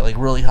trying to get like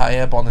really high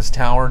up on this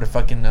tower to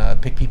fucking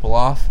pick people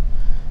off,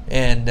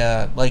 and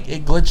like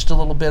it glitched a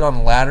little bit on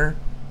the ladder,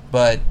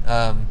 but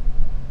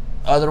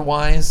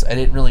otherwise I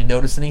didn't really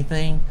notice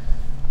anything.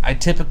 I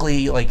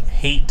typically like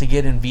hate to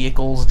get in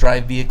vehicles,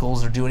 drive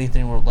vehicles, or do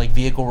anything like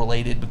vehicle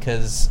related,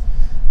 because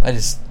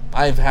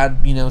I've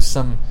had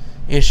some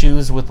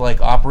issues with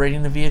like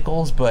operating the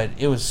vehicles, but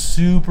it was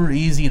super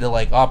easy to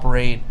like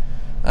operate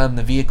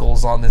the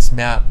vehicles on this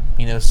map.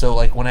 So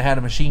like when I had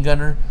a machine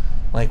gunner,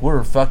 like we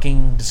were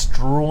fucking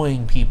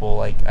destroying people.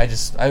 Like I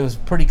was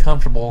pretty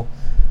comfortable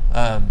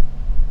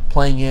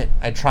playing it.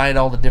 I tried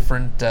all the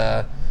different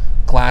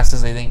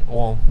classes. I think,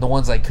 well, the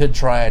ones I could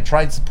try. I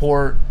tried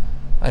support.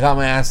 I got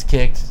my ass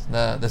kicked.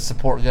 The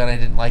support gun I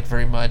didn't like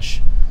very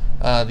much.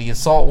 The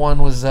assault one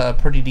was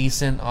pretty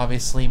decent,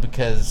 obviously,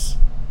 because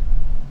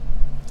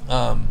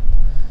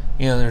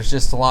there's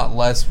just a lot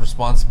less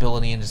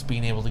responsibility in just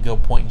being able to go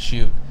point and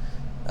shoot.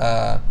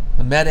 The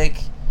medic,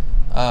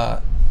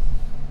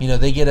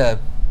 they get a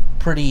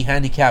pretty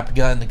handicapped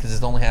gun because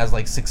it only has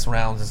like 6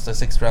 rounds. It's a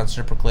 6-round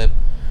stripper clip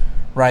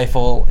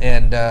rifle,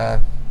 and I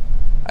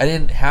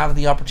didn't have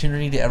the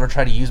opportunity to ever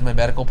try to use my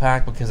medical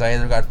pack because I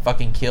either got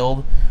fucking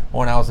killed or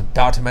when I was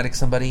about to medic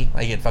somebody,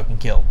 I get fucking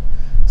killed.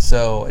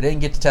 So I didn't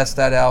get to test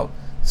that out.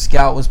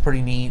 Scout was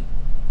pretty neat.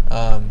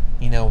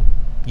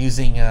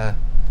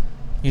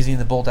 Using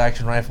the bolt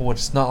action rifle, which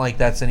is not like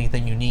that's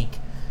anything unique,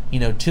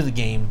 to the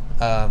game.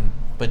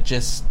 But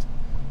just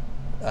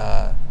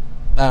I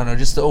don't know,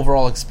 just the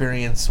overall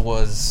experience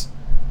was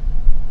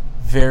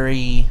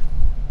very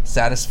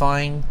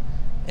satisfying,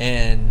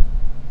 and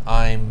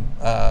I'm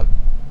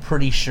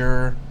pretty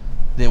sure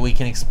that we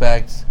can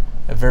expect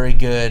a very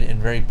good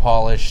and very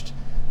polished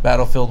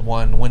Battlefield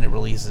 1 when it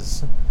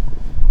releases.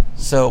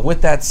 So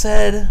with that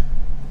said,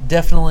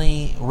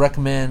 definitely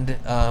recommend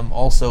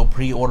also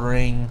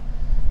pre-ordering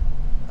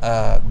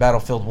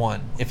Battlefield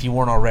 1 if you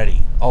weren't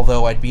already.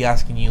 Although I'd be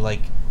asking you,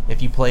 like,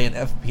 if you play an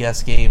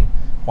FPS game,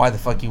 why the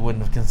fuck you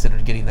wouldn't have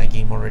considered getting that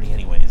game already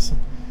anyways.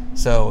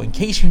 So in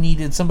case you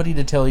needed somebody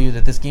to tell you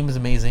that this game is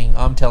amazing,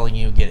 I'm telling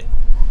you, get it.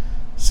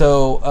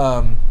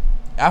 So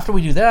after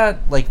we do that,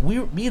 like, me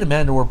and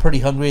Amanda were pretty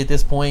hungry at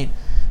this point.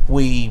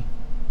 We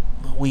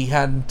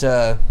hadn't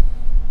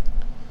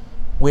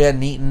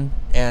eaten,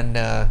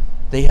 and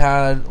they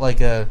had like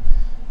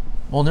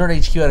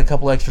Nerd HQ had a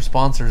couple extra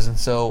sponsors, and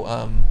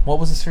so what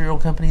was the cereal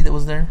company that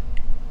was there?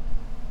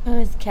 It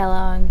was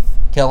Kellogg's.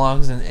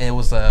 Kellogg's, and it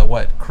was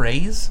what?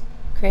 Crave.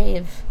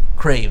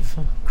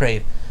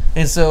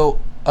 And so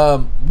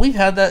we've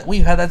had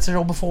that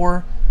cereal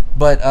before,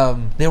 but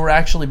they were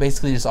actually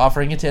basically just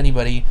offering it to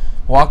anybody.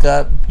 Walk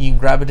up, you can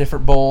grab a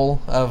different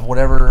bowl of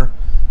whatever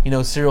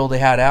cereal they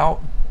had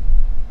out,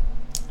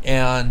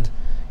 and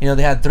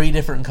they had 3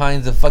 different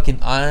kinds of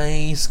fucking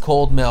ice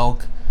cold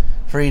milk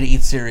for you to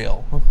eat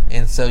cereal.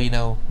 And so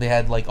they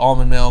had like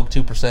almond milk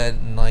 2%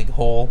 and like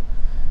whole.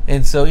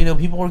 And so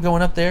people were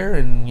going up there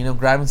and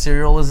grabbing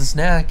cereal as a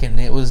snack, and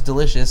it was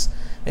delicious.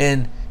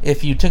 And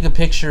if you took a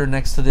picture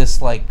next to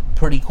this like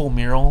pretty cool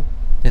mural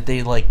that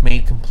they like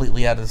made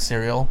completely out of the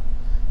cereal,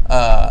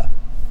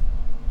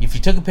 if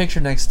you took a picture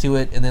next to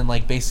it and then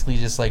like basically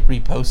just like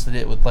reposted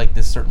it with like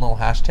this certain little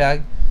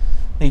hashtag,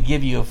 they'd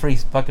give you a free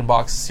fucking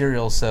box of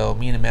cereal. So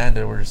me and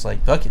Amanda were just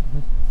like, fuck it.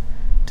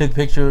 Took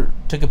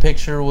a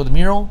picture with a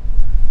mural,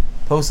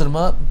 posted them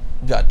up,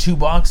 got 2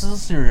 boxes of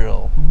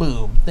cereal.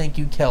 Boom. Thank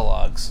you,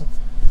 Kellogg's.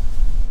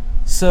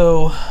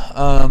 So,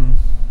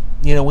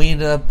 we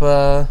ended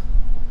up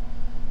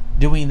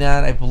doing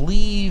that. I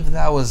believe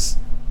that was,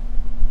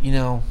 I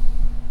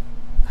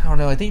don't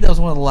know, I think that was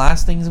one of the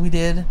last things we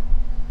did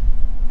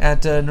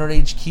at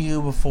Nerd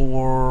HQ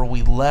before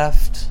we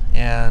left,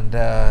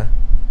 and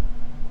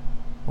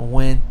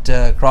went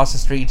across the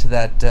street to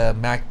that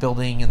Mac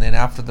building, and then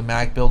after the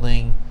Mac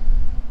building,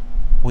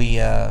 we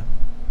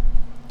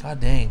god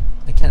dang,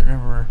 I can't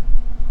remember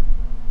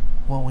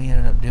what we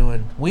ended up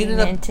doing. We ended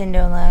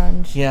Nintendo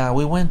Lounge. Yeah,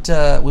 we went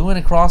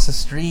across the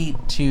street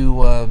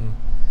to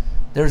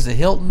there's a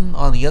Hilton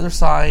on the other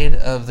side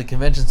of the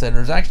convention center.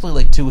 There's actually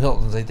like 2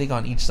 Hiltons, I think,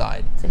 on each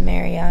side. It's a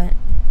Marriott.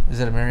 Is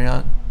it a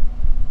Marriott?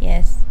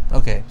 Yes.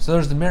 Okay, so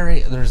there's the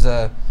Marriott. There's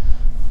a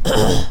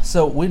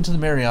so went to the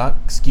Marriott.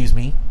 Excuse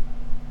me.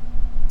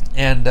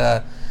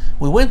 And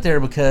we went there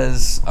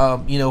because,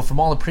 from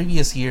all the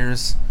previous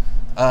years,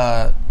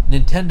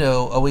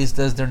 Nintendo always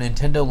does their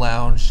Nintendo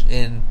Lounge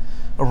in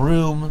a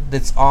room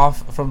that's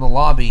off from the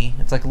lobby.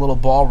 It's like a little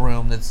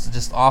ballroom that's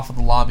just off of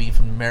the lobby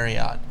from the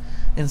Marriott.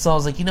 And so I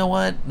was like, you know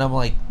what? And I'm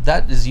like,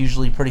 that is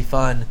usually pretty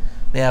fun.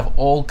 They have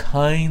all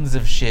kinds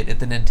of shit at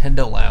the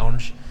Nintendo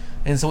Lounge.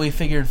 And so we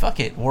figured, fuck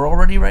it, we're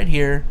already right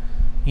here.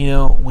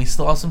 We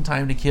still have some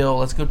time to kill.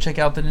 Let's go check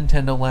out the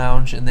Nintendo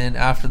Lounge, and then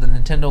after the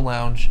Nintendo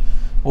Lounge,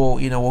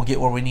 we'll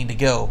get where we need to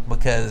go,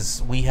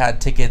 because we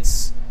had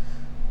tickets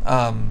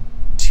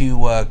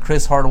to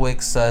Chris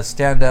Hardwick's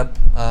stand-up.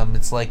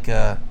 It's like,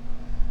 what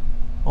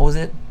was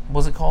it? What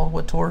was it called?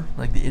 What tour?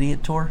 Like the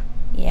Idiot Tour?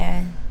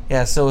 Yeah.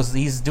 Yeah, so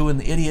he's doing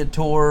the Idiot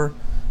Tour,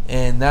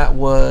 and that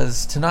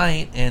was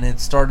tonight, and it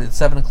started at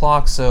 7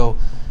 o'clock, so,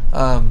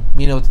 at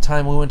the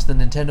time we went to the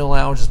Nintendo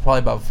Lounge, it was probably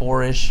about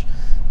 4-ish,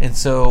 and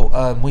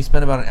so we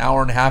spent about an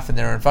hour and a half in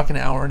there, and fucking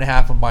hour and a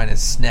half I'm buying a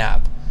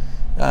Snap.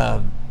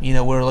 We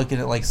were looking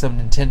at like some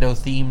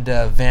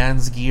Nintendo-themed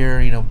Vans gear,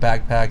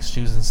 backpacks,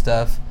 shoes and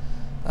stuff.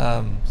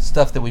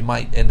 Stuff that we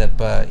might end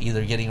up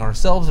either getting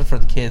ourselves or for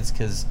the kids,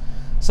 because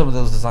some of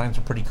those designs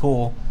are pretty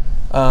cool.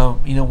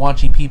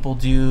 Watching people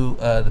do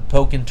the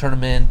Pokken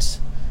tournament.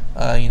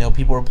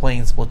 People were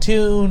playing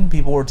Splatoon.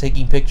 People were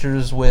taking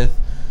pictures with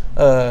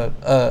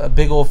a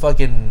big old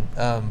fucking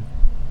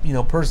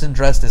person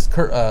dressed as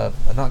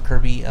not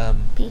Kirby,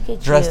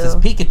 Pikachu. Dressed as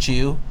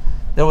Pikachu.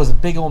 There was a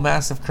big old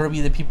massive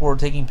Kirby that people were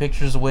taking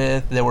pictures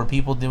with. There were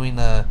people doing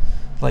the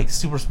like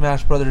Super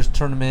Smash Brothers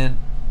tournament.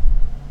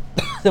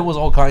 there was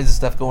all kinds of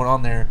stuff going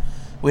on there.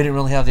 We didn't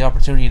really have the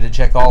opportunity to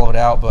check all of it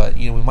out, but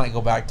we might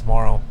go back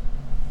tomorrow.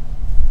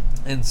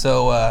 And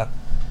so,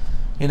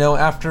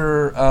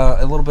 after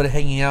a little bit of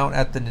hanging out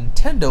at the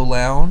Nintendo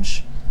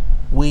Lounge,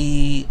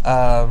 we,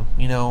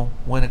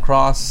 went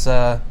across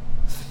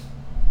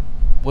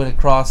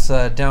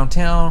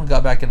downtown,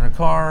 got back in our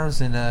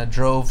cars, and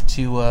drove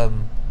to,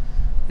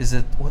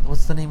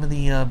 what's the name of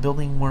the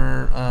building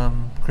where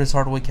Chris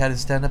Hardwick had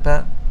his stand-up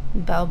at?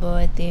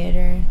 Balboa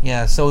Theater.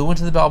 Yeah, so we went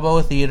to the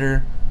Balboa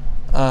Theater,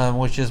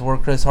 which is where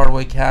Chris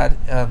Hardwick had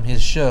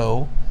his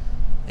show,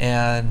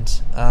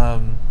 and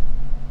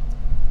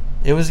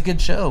it was a good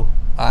show.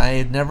 I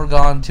had never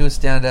gone to a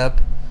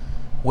stand-up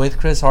with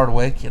Chris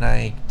Hardwick, and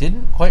I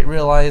didn't quite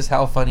realize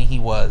how funny he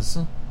was.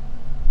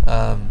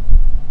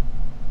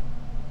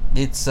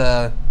 It's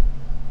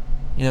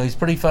he's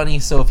pretty funny.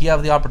 So if you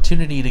have the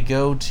opportunity to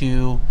go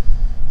to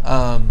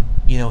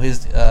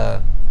his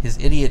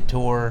idiot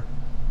tour,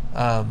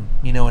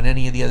 in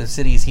any of the other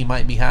cities he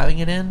might be having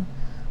it in,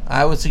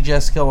 I would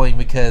suggest going,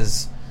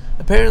 because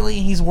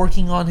apparently he's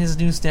working on his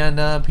new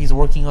stand-up. He's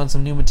working on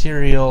some new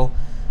material.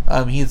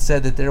 He had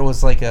said that there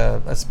was like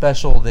a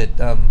special that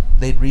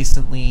they'd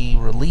recently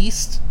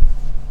released,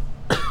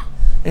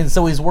 and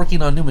so he's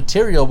working on new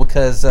material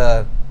because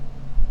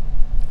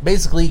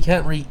basically he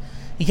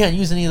can't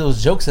use any of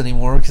those jokes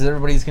anymore because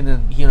everybody's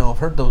gonna have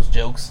heard those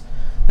jokes,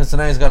 and so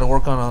now he's got to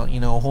work on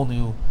a whole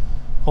new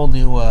all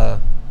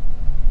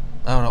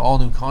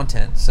new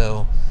content.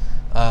 So,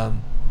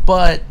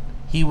 but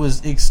he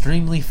was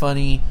extremely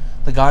funny.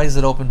 The guys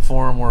that opened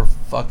for him were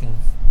fucking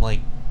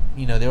they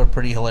were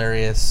pretty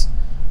hilarious.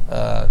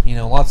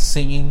 Lots of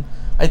singing.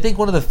 I think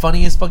one of the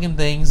funniest fucking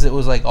things that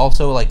was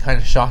also kind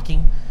of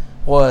shocking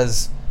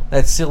was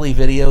that silly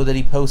video that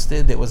he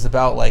posted that was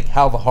about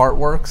how the heart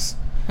works.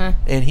 Huh.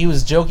 And he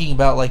was joking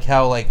about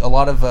how a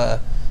lot of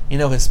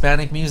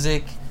Hispanic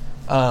music,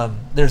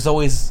 there's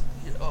always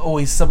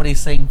somebody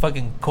saying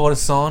fucking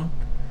corazon,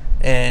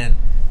 and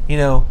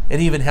it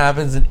even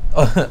happens in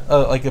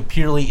a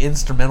purely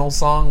instrumental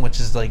song, which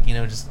is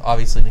just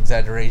obviously an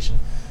exaggeration,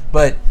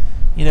 but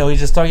he's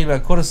just talking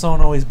about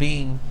corazon always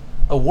being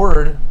a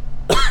word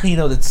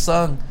that's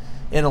sung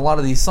in a lot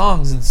of these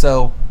songs. And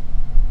so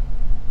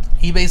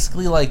he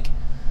basically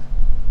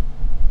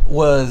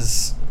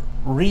was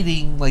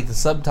reading the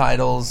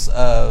subtitles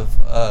of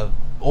a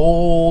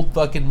old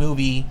fucking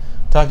movie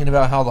talking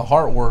about how the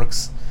heart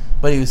works,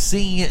 but he was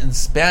singing it in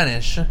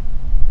Spanish,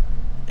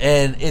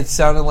 and it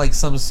sounded like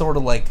some sort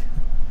of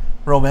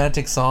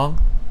romantic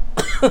song.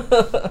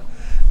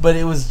 But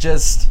it was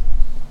just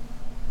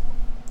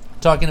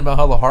talking about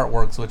how the heart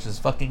works, which is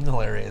fucking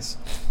hilarious,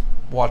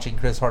 watching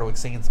Chris Hardwick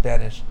sing in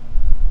Spanish.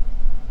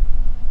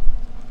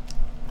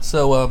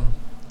 So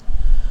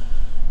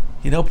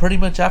pretty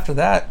much after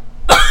that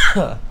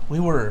we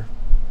were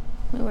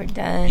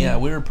done. Yeah,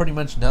 we were pretty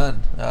much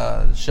done.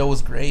 The show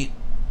was great.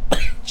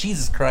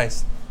 Jesus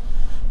Christ.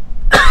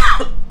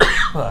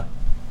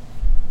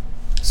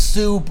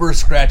 Super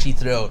scratchy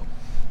throat.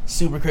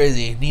 Super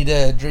crazy. Need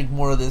to drink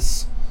more of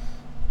this,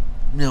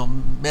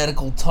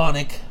 medical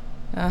tonic.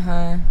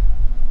 Uh-huh.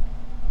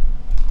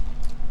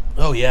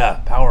 Oh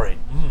yeah, Powerade.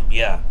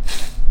 Yeah.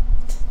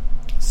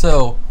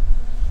 So,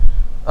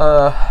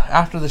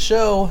 after the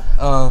show,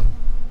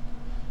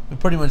 we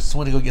pretty much just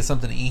went to go get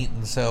something to eat,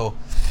 and so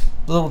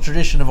the little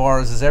tradition of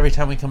ours is every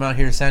time we come out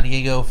here to San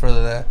Diego for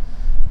the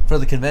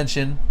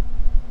convention,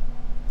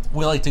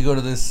 we like to go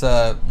to this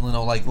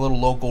little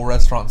local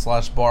restaurant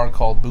 / bar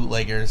called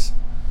Bootleggers,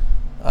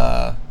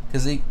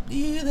 because they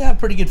have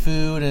pretty good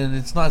food, and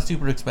it's not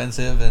super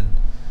expensive, and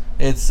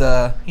it's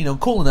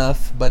cool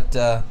enough.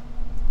 But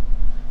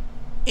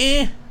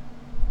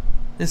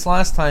this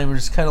last time we're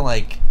just kind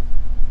of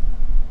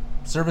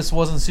service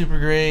wasn't super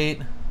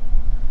great,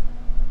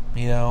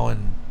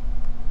 and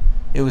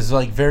it was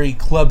very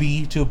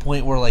clubby to a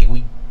point where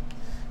we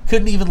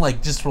couldn't even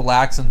just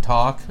relax and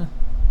talk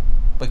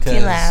because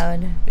too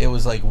loud. It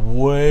was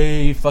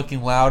way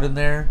fucking loud in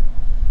there,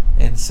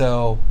 and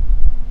so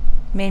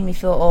made me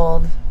feel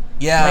old.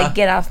 Yeah,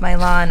 get off my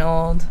lawn,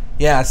 old.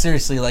 Yeah,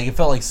 seriously, it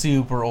felt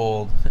super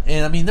old.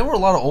 And I mean, there were a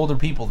lot of older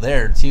people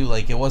there too.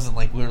 It wasn't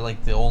we were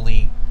the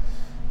only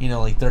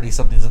 30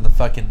 somethings in the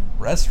fucking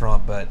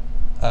restaurant, but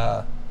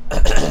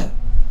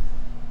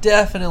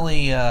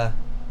definitely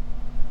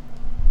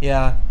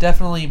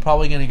definitely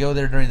probably gonna go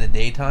there during the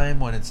daytime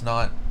when it's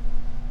not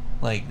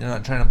they're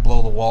not trying to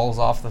blow the walls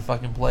off the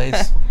fucking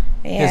place.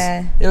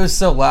 Yeah, it was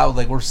so loud.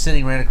 We're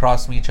sitting right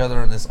across from each other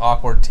on this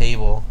awkward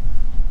table.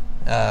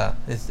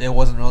 It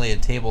wasn't really a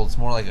table, it's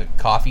more like a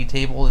coffee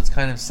table. It's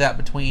kind of sat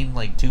between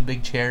two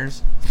big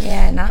chairs.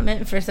 Yeah, not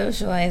meant for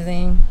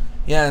socializing.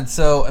 Yeah, and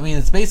so I mean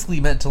it's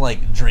basically meant to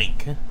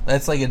drink.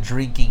 That's a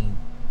drinking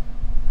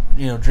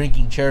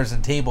drinking chairs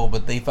and table,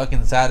 but they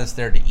fucking sat us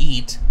there to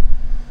eat.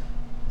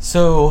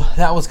 So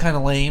that was kind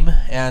of lame,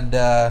 and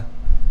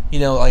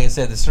like I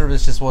said, the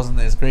service just wasn't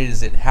as great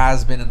as it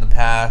has been in the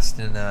past,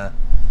 and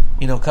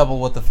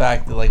coupled with the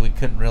fact that we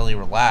couldn't really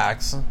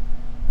relax,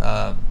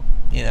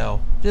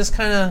 just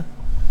kind of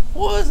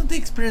wasn't the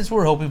experience we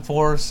were hoping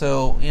for.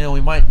 So,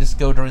 we might just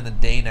go during the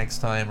day next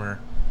time, or,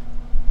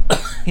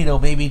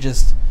 maybe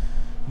just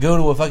go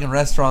to a fucking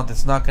restaurant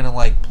that's not going to,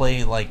 like,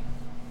 play, like,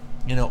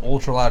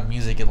 ultra loud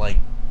music at, like,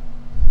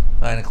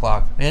 9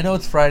 o'clock. And I know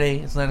it's Friday,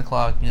 it's 9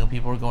 o'clock,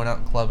 people are going out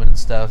and clubbing and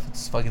stuff.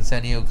 It's fucking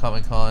San Diego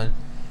Comic Con.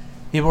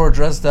 People are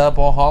dressed up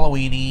all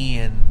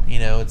Halloween-y, and,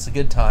 it's a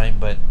good time,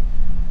 but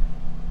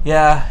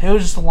yeah, it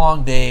was just a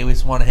long day. We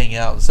just want to hang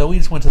out. So we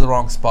just went to the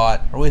wrong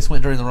spot, or we just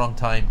went during the wrong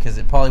time, because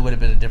it probably would have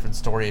been a different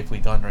story if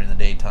we'd gone during the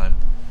daytime.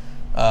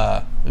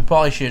 We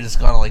probably should have just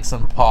gone to like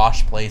some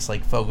posh place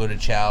like Fogo de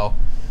Chao,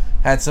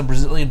 had some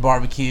Brazilian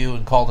barbecue,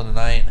 and called it a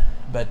night.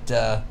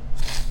 But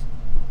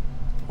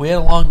we had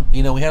a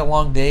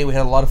long day. We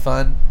had a lot of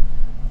fun.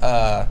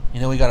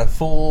 We got a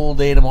full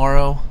day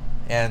tomorrow,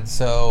 and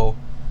so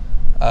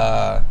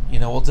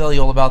we'll tell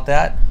you all about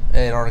that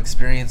and our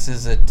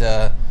experiences at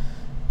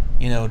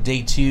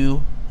day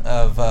 2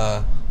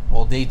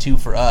 of day 2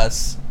 for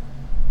us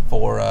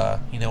for our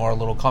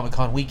little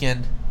Comic-Con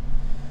weekend.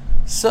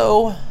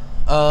 So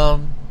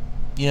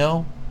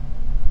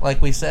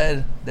like we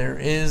said, there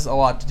is a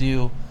lot to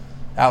do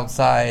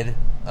outside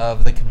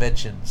of the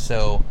convention.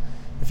 So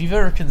if you've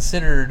ever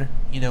considered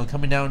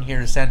coming down here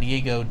to San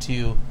Diego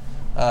to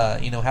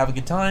have a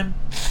good time,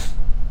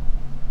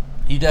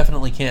 you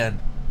definitely can.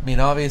 I mean,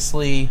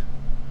 obviously,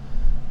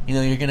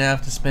 you're going to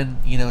have to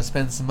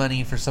spend some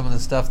money for some of the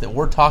stuff that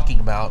we're talking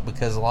about,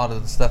 because a lot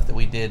of the stuff that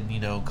we did,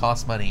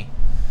 cost money.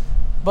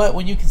 But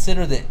when you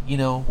consider that,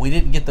 we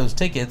didn't get those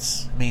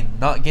tickets, I mean,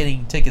 not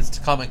getting tickets to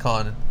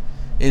Comic-Con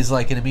is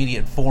like an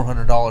immediate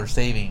 $400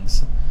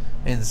 savings.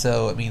 And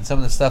so, I mean, some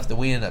of the stuff that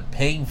we ended up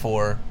paying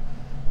for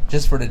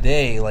just for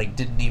today, like,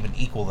 didn't even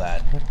equal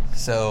that.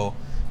 So,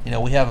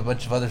 we have a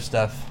bunch of other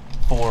stuff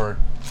for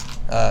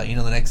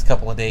the next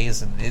couple of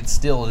days, and it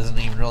still doesn't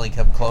even really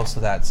come close to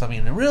that. So, I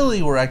mean,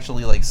 really, we're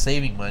actually, like,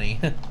 saving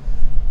money.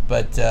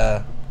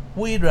 But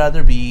we'd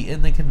rather be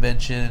in the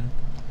convention,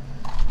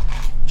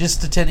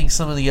 just attending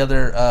some of the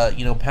other,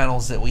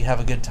 panels that we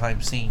have a good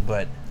time seeing,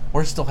 but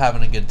we're still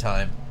having a good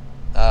time.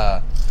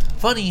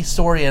 Funny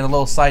story and a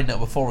little side note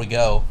before we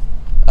go.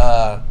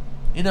 I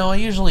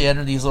usually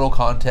enter these little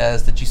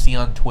contests that you see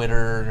on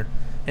Twitter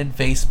and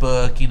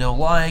Facebook,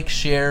 like,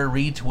 share,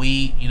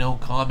 retweet,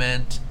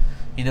 comment,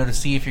 to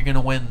see if you're going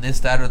to win this,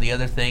 that, or the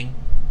other thing.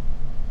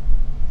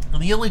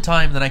 And the only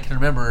time that I can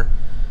remember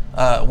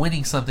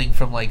winning something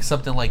from, like,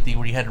 something like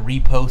where you had to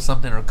repost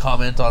something or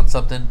comment on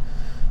something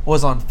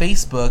was on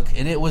Facebook,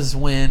 and it was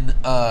when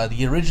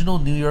the original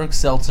New York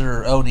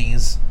Seltzer, or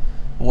Oni's,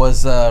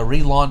 was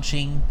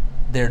relaunching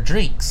their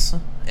drinks.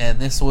 And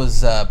this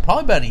was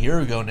probably about a year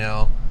ago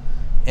now.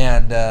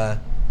 And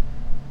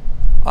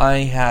I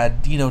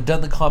had, done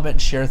the comment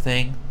and share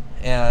thing,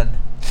 and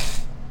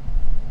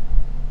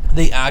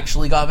they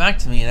actually got back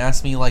to me and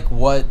asked me, like,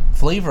 what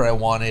flavor I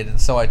wanted.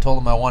 And so I told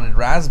them I wanted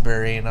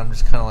raspberry, and I'm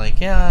just kind of like,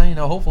 yeah,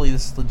 hopefully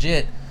this is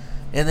legit.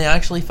 And they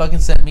actually fucking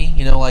sent me,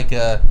 like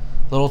a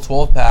little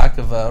 12-pack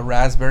of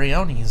raspberry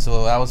Oni's.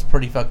 So that was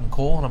pretty fucking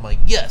cool. And I'm like,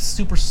 yes,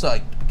 super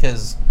psyched,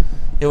 because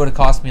it would have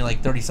cost me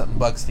like 30-something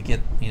bucks to get,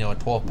 a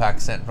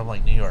 12-pack sent from,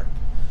 like, New York.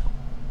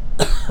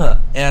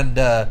 And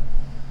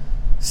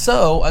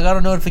so I got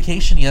a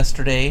notification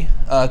yesterday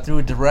through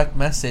a direct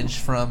message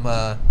from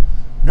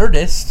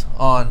Nerdist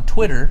on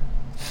Twitter,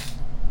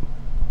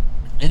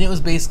 and it was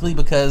basically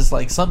because,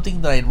 like, something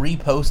that I'd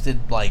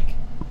reposted like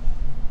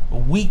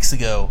weeks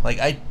ago. Like,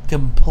 I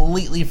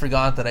completely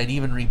forgot that I'd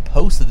even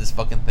reposted this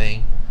fucking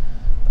thing.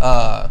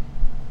 I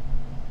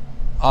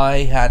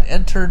had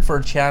entered for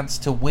a chance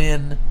to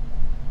win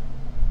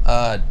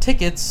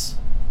tickets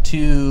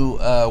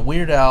to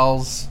Weird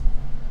Al's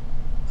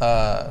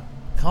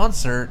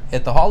concert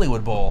at the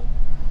Hollywood Bowl.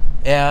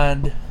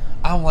 And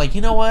I'm like,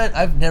 you know what?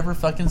 I've never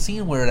fucking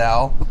seen Weird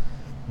Al.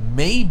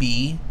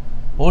 Maybe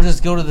we'll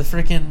just go to the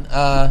freaking,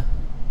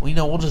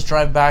 we'll just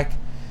drive back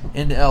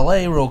into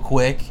LA real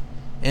quick,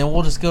 and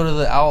we'll just go to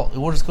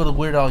the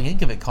Weird Al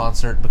Yankovic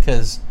concert,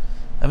 because,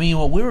 I mean,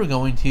 what we were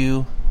going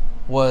to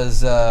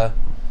was,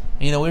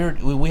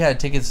 we had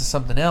tickets to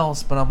something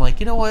else, but I'm like,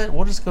 you know what?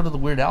 We'll just go to the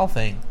Weird Al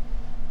thing.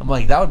 I'm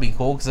like, that would be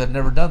cool, because I've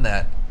never done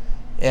that.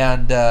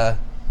 And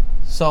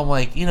so I'm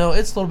like,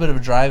 it's a little bit of a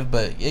drive,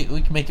 but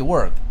we can make it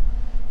work.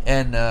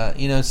 And,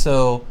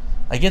 so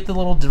I get the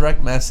little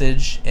direct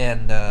message,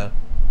 and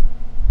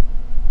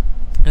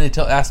they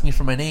ask me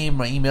for my name,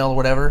 my email, or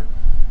whatever.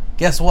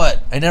 Guess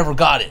what? I never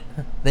got it.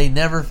 They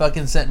never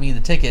fucking sent me the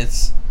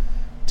tickets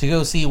to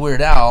go see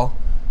Weird Al.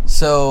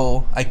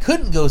 So I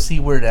couldn't go see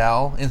Weird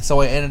Al, and so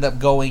I ended up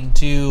going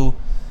to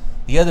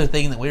the other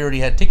thing that we already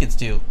had tickets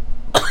to.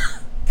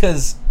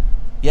 Because,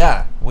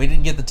 yeah, we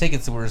didn't get the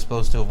tickets that we were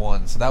supposed to have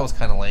won, so that was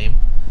kind of lame.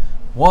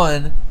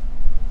 One,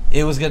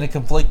 it was going to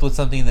conflict with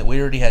something that we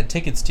already had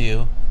tickets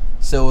to,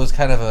 so it was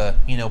kind of a,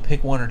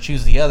 pick one or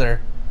choose the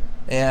other.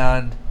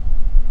 And,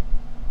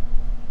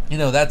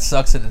 that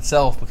sucks in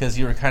itself, because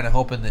you were kind of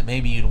hoping that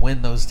maybe you'd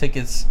win those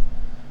tickets,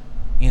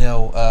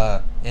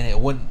 and it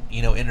wouldn't,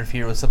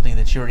 interfere with something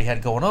that you already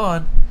had going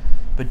on.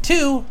 But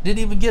 2 didn't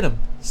even get them,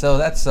 so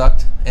that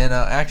sucked. And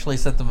I actually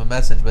sent them a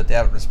message, but they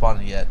haven't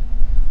responded yet.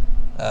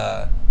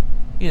 Womp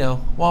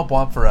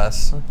womp for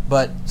us,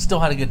 but still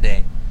had a good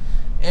day.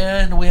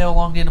 And we have a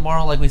long day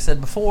tomorrow, like we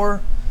said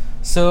before.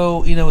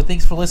 So,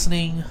 thanks for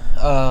listening,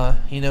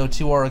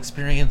 to our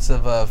experience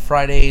of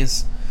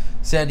Friday's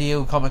San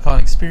Diego Comic-Con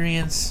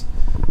experience.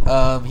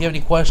 If you have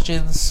any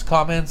questions,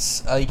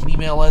 comments, you can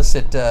email us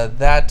at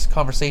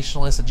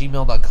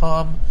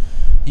thatconversationalist@gmail.com.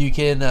 You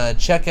can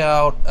check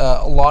out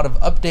a lot of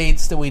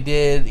updates that we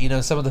did,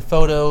 some of the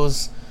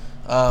photos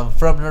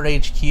from Nerd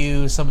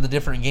HQ, some of the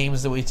different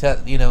games that we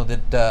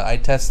I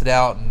tested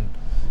out, and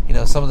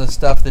some of the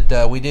stuff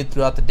that we did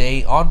throughout the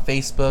day on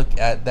Facebook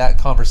at That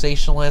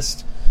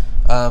Conversationalist.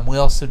 We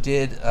also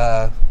tweeted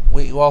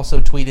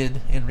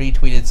and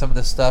retweeted some of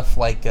the stuff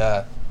like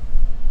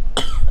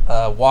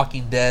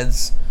Walking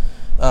Dead's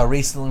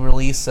recently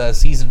released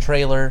season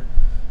trailer,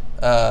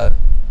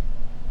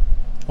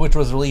 which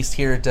was released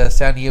here at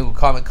San Diego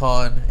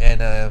Comic-Con,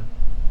 and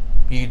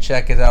you can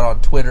check it out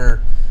on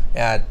Twitter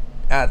at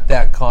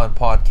That Con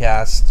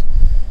Podcast.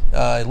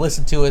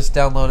 Listen to us,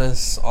 download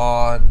us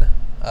on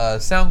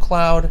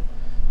SoundCloud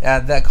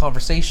at That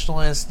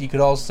Conversationalist. You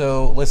could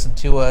also listen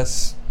to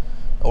us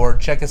or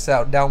check us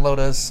out, download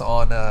us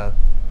on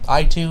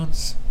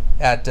iTunes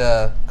at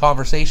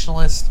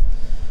Conversationalist.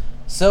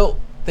 So,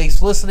 thanks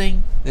for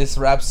listening. This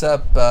wraps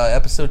up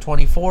episode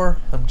 24.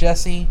 I'm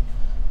Jesse,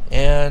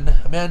 and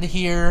Amanda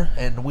here,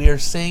 and we are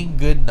saying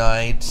good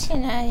night. Good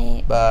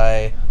night.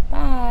 Bye.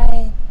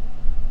 Bye.